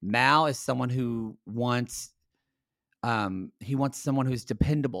because Mal is someone who wants someone who's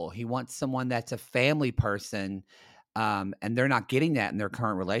dependable. He wants someone that's a family person, and they're not getting that in their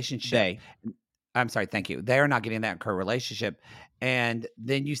current relationship. I'm sorry, thank you. They're not getting that in current relationship. And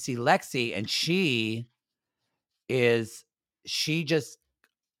then you see Lexi, and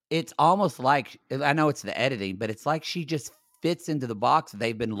it's almost like, I know it's the editing, but it's like she just fits into the box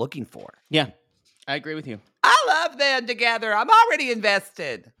they've been looking for. Yeah, I agree with you. I love them together. I'm already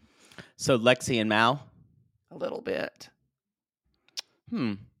invested. So Lexi and Mal? A little bit.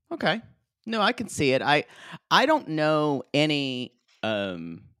 Okay. No, I can see it. I don't know any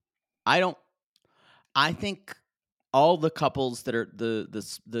I think all the couples that are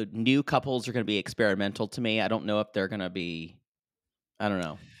the new couples are going to be experimental to me. I don't know if they're going to be, I don't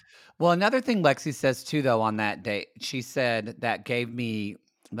know. Well, another thing Lexi says too, though, on that date, she said that gave me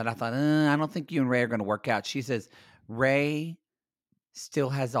that I thought, I don't think you and Ray are going to work out. She says Ray still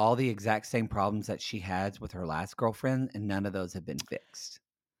has all the exact same problems that she has with her last girlfriend, and none of those have been fixed.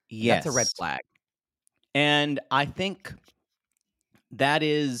 And Yes. that's a red flag. And I think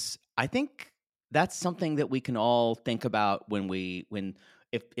that's something that we can all think about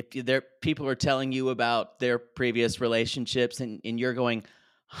if there people are telling you about their previous relationships and you're going,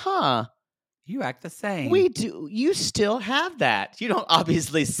 huh, You act the same. we do. You still have that. You don't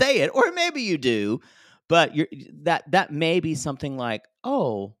obviously say it, or maybe you do, but that may be something like,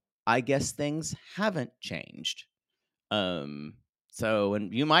 oh, I guess things haven't changed. So,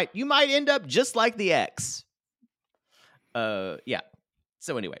 and you might end up just like the ex. Yeah.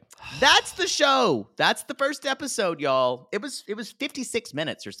 So anyway, that's the show. That's the first episode, y'all. It was 56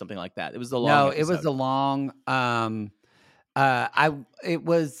 minutes or something like that. It was the long. No, it was a long. I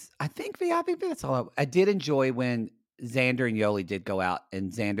think that's all. I did enjoy when Xander and Yoli did go out,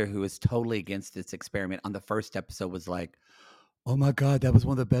 and Xander, who was totally against this experiment on the first episode, was like, "Oh my God, that was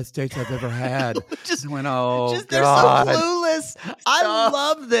one of the best dates I've ever had." just went, "Oh just God, they're so clueless. I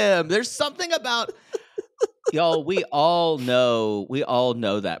love them. There's something about y'all. We all know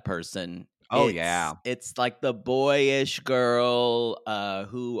that person. Oh, yeah. It's like the boyish girl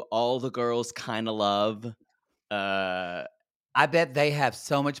who all the girls kind of love. I bet they have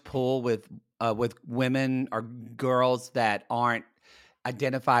so much pull with women or girls that aren't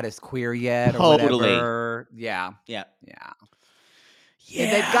identified as queer yet or Totally. whatever. Yeah. Yeah.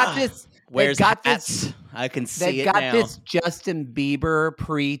 And they've got this. Where's they've got hats? this. I can see They've it got now. this Justin Bieber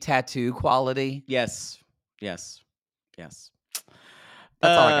pre-tattoo quality. Yes. That's all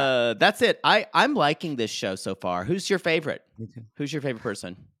I got. That's it. I'm liking this show so far. Who's your favorite? Me too. Who's your favorite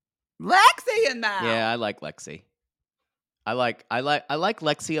person? Lexi and Mal. Yeah, I like Lexi. I like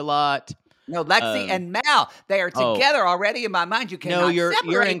Lexi a lot. No, Lexi and Mal. They are together already in my mind. You cannot you're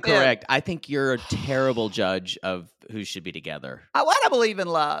separate incorrect. them. I think you're a terrible judge of who should be together. I want to believe in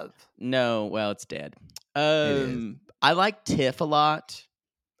love. No, well, it's dead. is. I like Tiff a lot.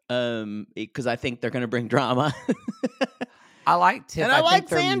 Because I think they're going to bring drama. I like Tiff. And I like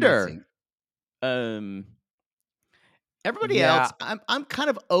think Xander. missing. Everybody Yeah. else, I'm kind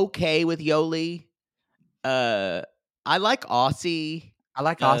of okay with Yoli. I like Aussie. I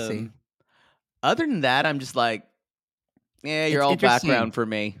like Aussie. Other than that, I'm just like, yeah, you're It's all interesting. background for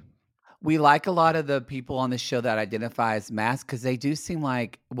me. We like a lot of the people on the show that identify as masks because they do seem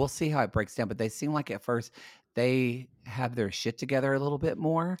like, we'll see how it breaks down, but they seem like at first they have their shit together a little bit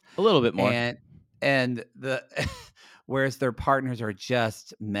more. A little bit more. And the whereas their partners are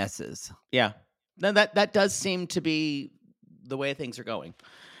just messes. Yeah. No, that does seem to be the way things are going.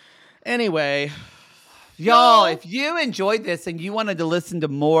 Anyway, Y'all, if you enjoyed this and you wanted to listen to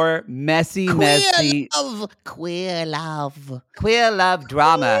more messy queer love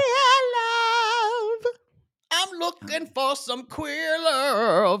drama, I'm looking for some queer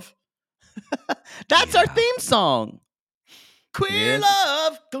love. That's our theme song. Queer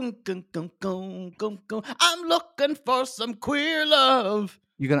love. Gung, gung, gung, gung, gung, gung. I'm looking for some queer love.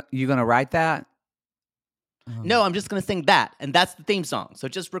 you gonna write that? No, I'm just going to sing that, and that's the theme song. So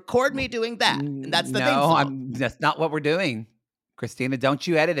just record me doing that, and that's the theme song. That's not what we're doing. Christina, don't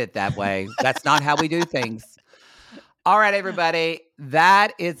you edit it that way. That's not how we do things. All right, everybody.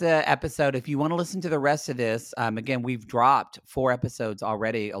 That is an episode. If you want to listen to the rest of this, again, we've dropped 4 episodes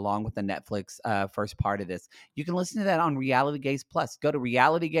already along with the Netflix first part of this. You can listen to that on Reality Gaze Plus. Go to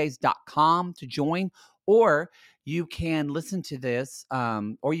realitygaze.com to join, or you can listen to this,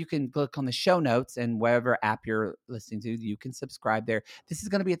 or you can click on the show notes and wherever app you're listening to, you can subscribe there. This is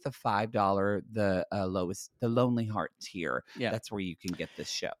going to be at the $5, the lowest, the Lonely Heart tier. Yeah. That's where you can get this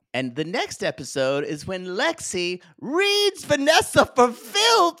show. And the next episode is when Lexi reads Vanessa for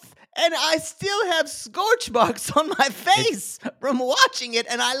filth, and I still have scorch marks on my face from watching it,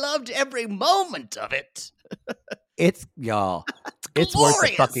 and I loved every moment of it. It's y'all. It's worth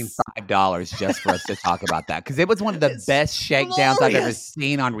the fucking $5 just for us to talk about that because it was one of the best shakedowns I've ever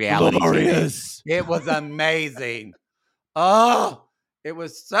seen on reality TV. It was amazing. Oh, it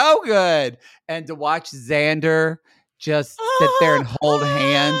was so good. And to watch Xander just sit there and hold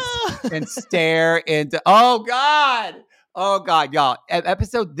hands and stare into. Oh God, y'all.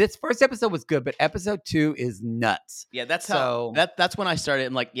 This first episode was good, but episode 2 is nuts. Yeah, that's that's when I started.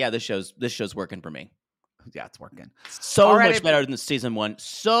 I'm like, yeah, this show's working for me. Yeah, it's working. So much better than season 1.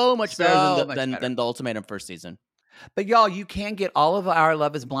 So much better than the Ultimatum first season. But y'all, you can get all of our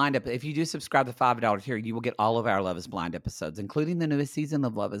Love is Blind if you do subscribe to $5 tier, you will get all of our Love is Blind episodes, including the newest season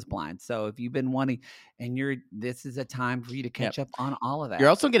of Love is Blind. So if you've been wanting, and this is a time for you to catch up on all of that. You're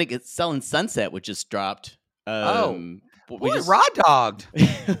also going to get Selling Sunset, which just dropped. Raw dogged.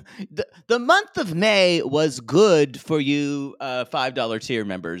 The month of May was good for you $5 tier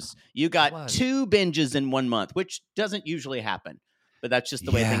members. You got 2 binges in 1 month, which doesn't usually happen, but that's just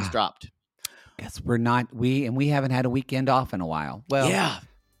the way things dropped. Guess we haven't had a weekend off in a while. Well, yeah,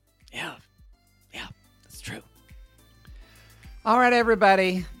 that's true. All right,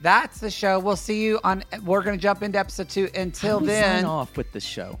 everybody, that's the show. We'll see you we're going to jump into episode 2. Until then, sign off with the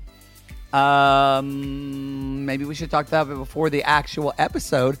show. Maybe we should talk about it before the actual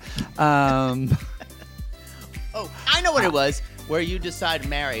episode. Oh, I know what it was. Where you decide to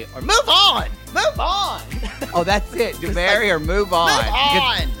marry or move on. Move on. Oh, that's it. To marry or move on. Move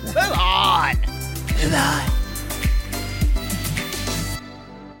on. Move on. Move on.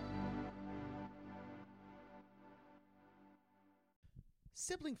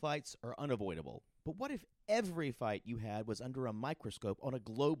 Sibling fights are unavoidable, but what if every fight you had was under a microscope on a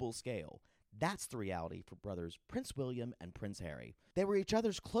global scale? That's the reality for brothers Prince William and Prince Harry. They were each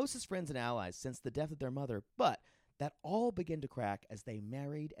other's closest friends and allies since the death of their mother, but that all began to crack as they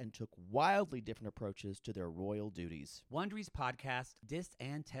married and took wildly different approaches to their royal duties. Wondery's podcast, Dis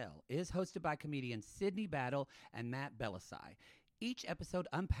and Tell, is hosted by comedians Sydney Battle and Matt Belisai. Each episode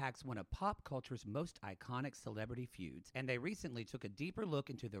unpacks one of pop culture's most iconic celebrity feuds, and they recently took a deeper look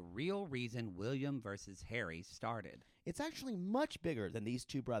into the real reason William versus Harry started. It's actually much bigger than these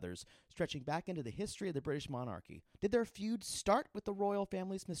two brothers, stretching back into the history of the British monarchy. Did their feud start with the royal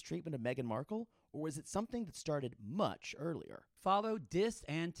family's mistreatment of Meghan Markle, or was it something that started much earlier? Follow Dis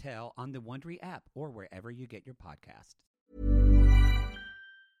and Tell on the Wondery app or wherever you get your podcasts.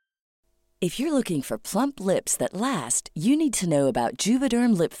 If you're looking for plump lips that last, you need to know about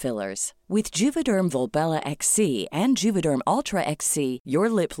Juvederm lip fillers. With Juvederm Volbella XC and Juvederm Ultra XC, your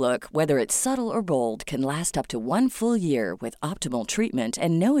lip look, whether it's subtle or bold, can last up to 1 full year with optimal treatment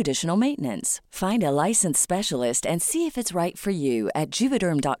and no additional maintenance. Find a licensed specialist and see if it's right for you at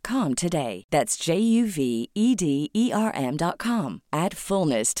Juvederm.com today. That's JUVEDERM.com. Add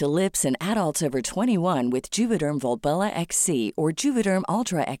fullness to lips in adults over 21 with Juvederm Volbella XC or Juvederm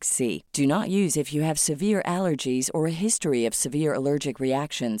Ultra XC. Do not use if you have severe allergies or a history of severe allergic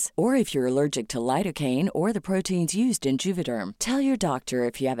reactions, or if you're allergic to lidocaine or the proteins used in Juvederm. Tell your doctor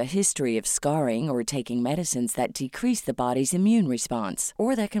if you have a history of scarring or taking medicines that decrease the body's immune response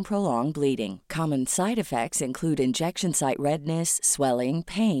or that can prolong bleeding. Common side effects include injection site redness, swelling,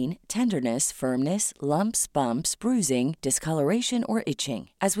 pain, tenderness, firmness, lumps, bumps, bruising, discoloration, or itching.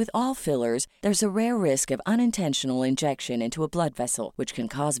 As with all fillers, there's a rare risk of unintentional injection into a blood vessel, which can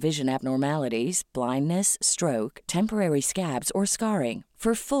cause vision abnormalities, blindness, stroke, temporary scabs, or scarring.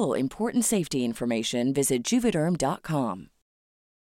 For full, important safety information, visit Juvederm.com.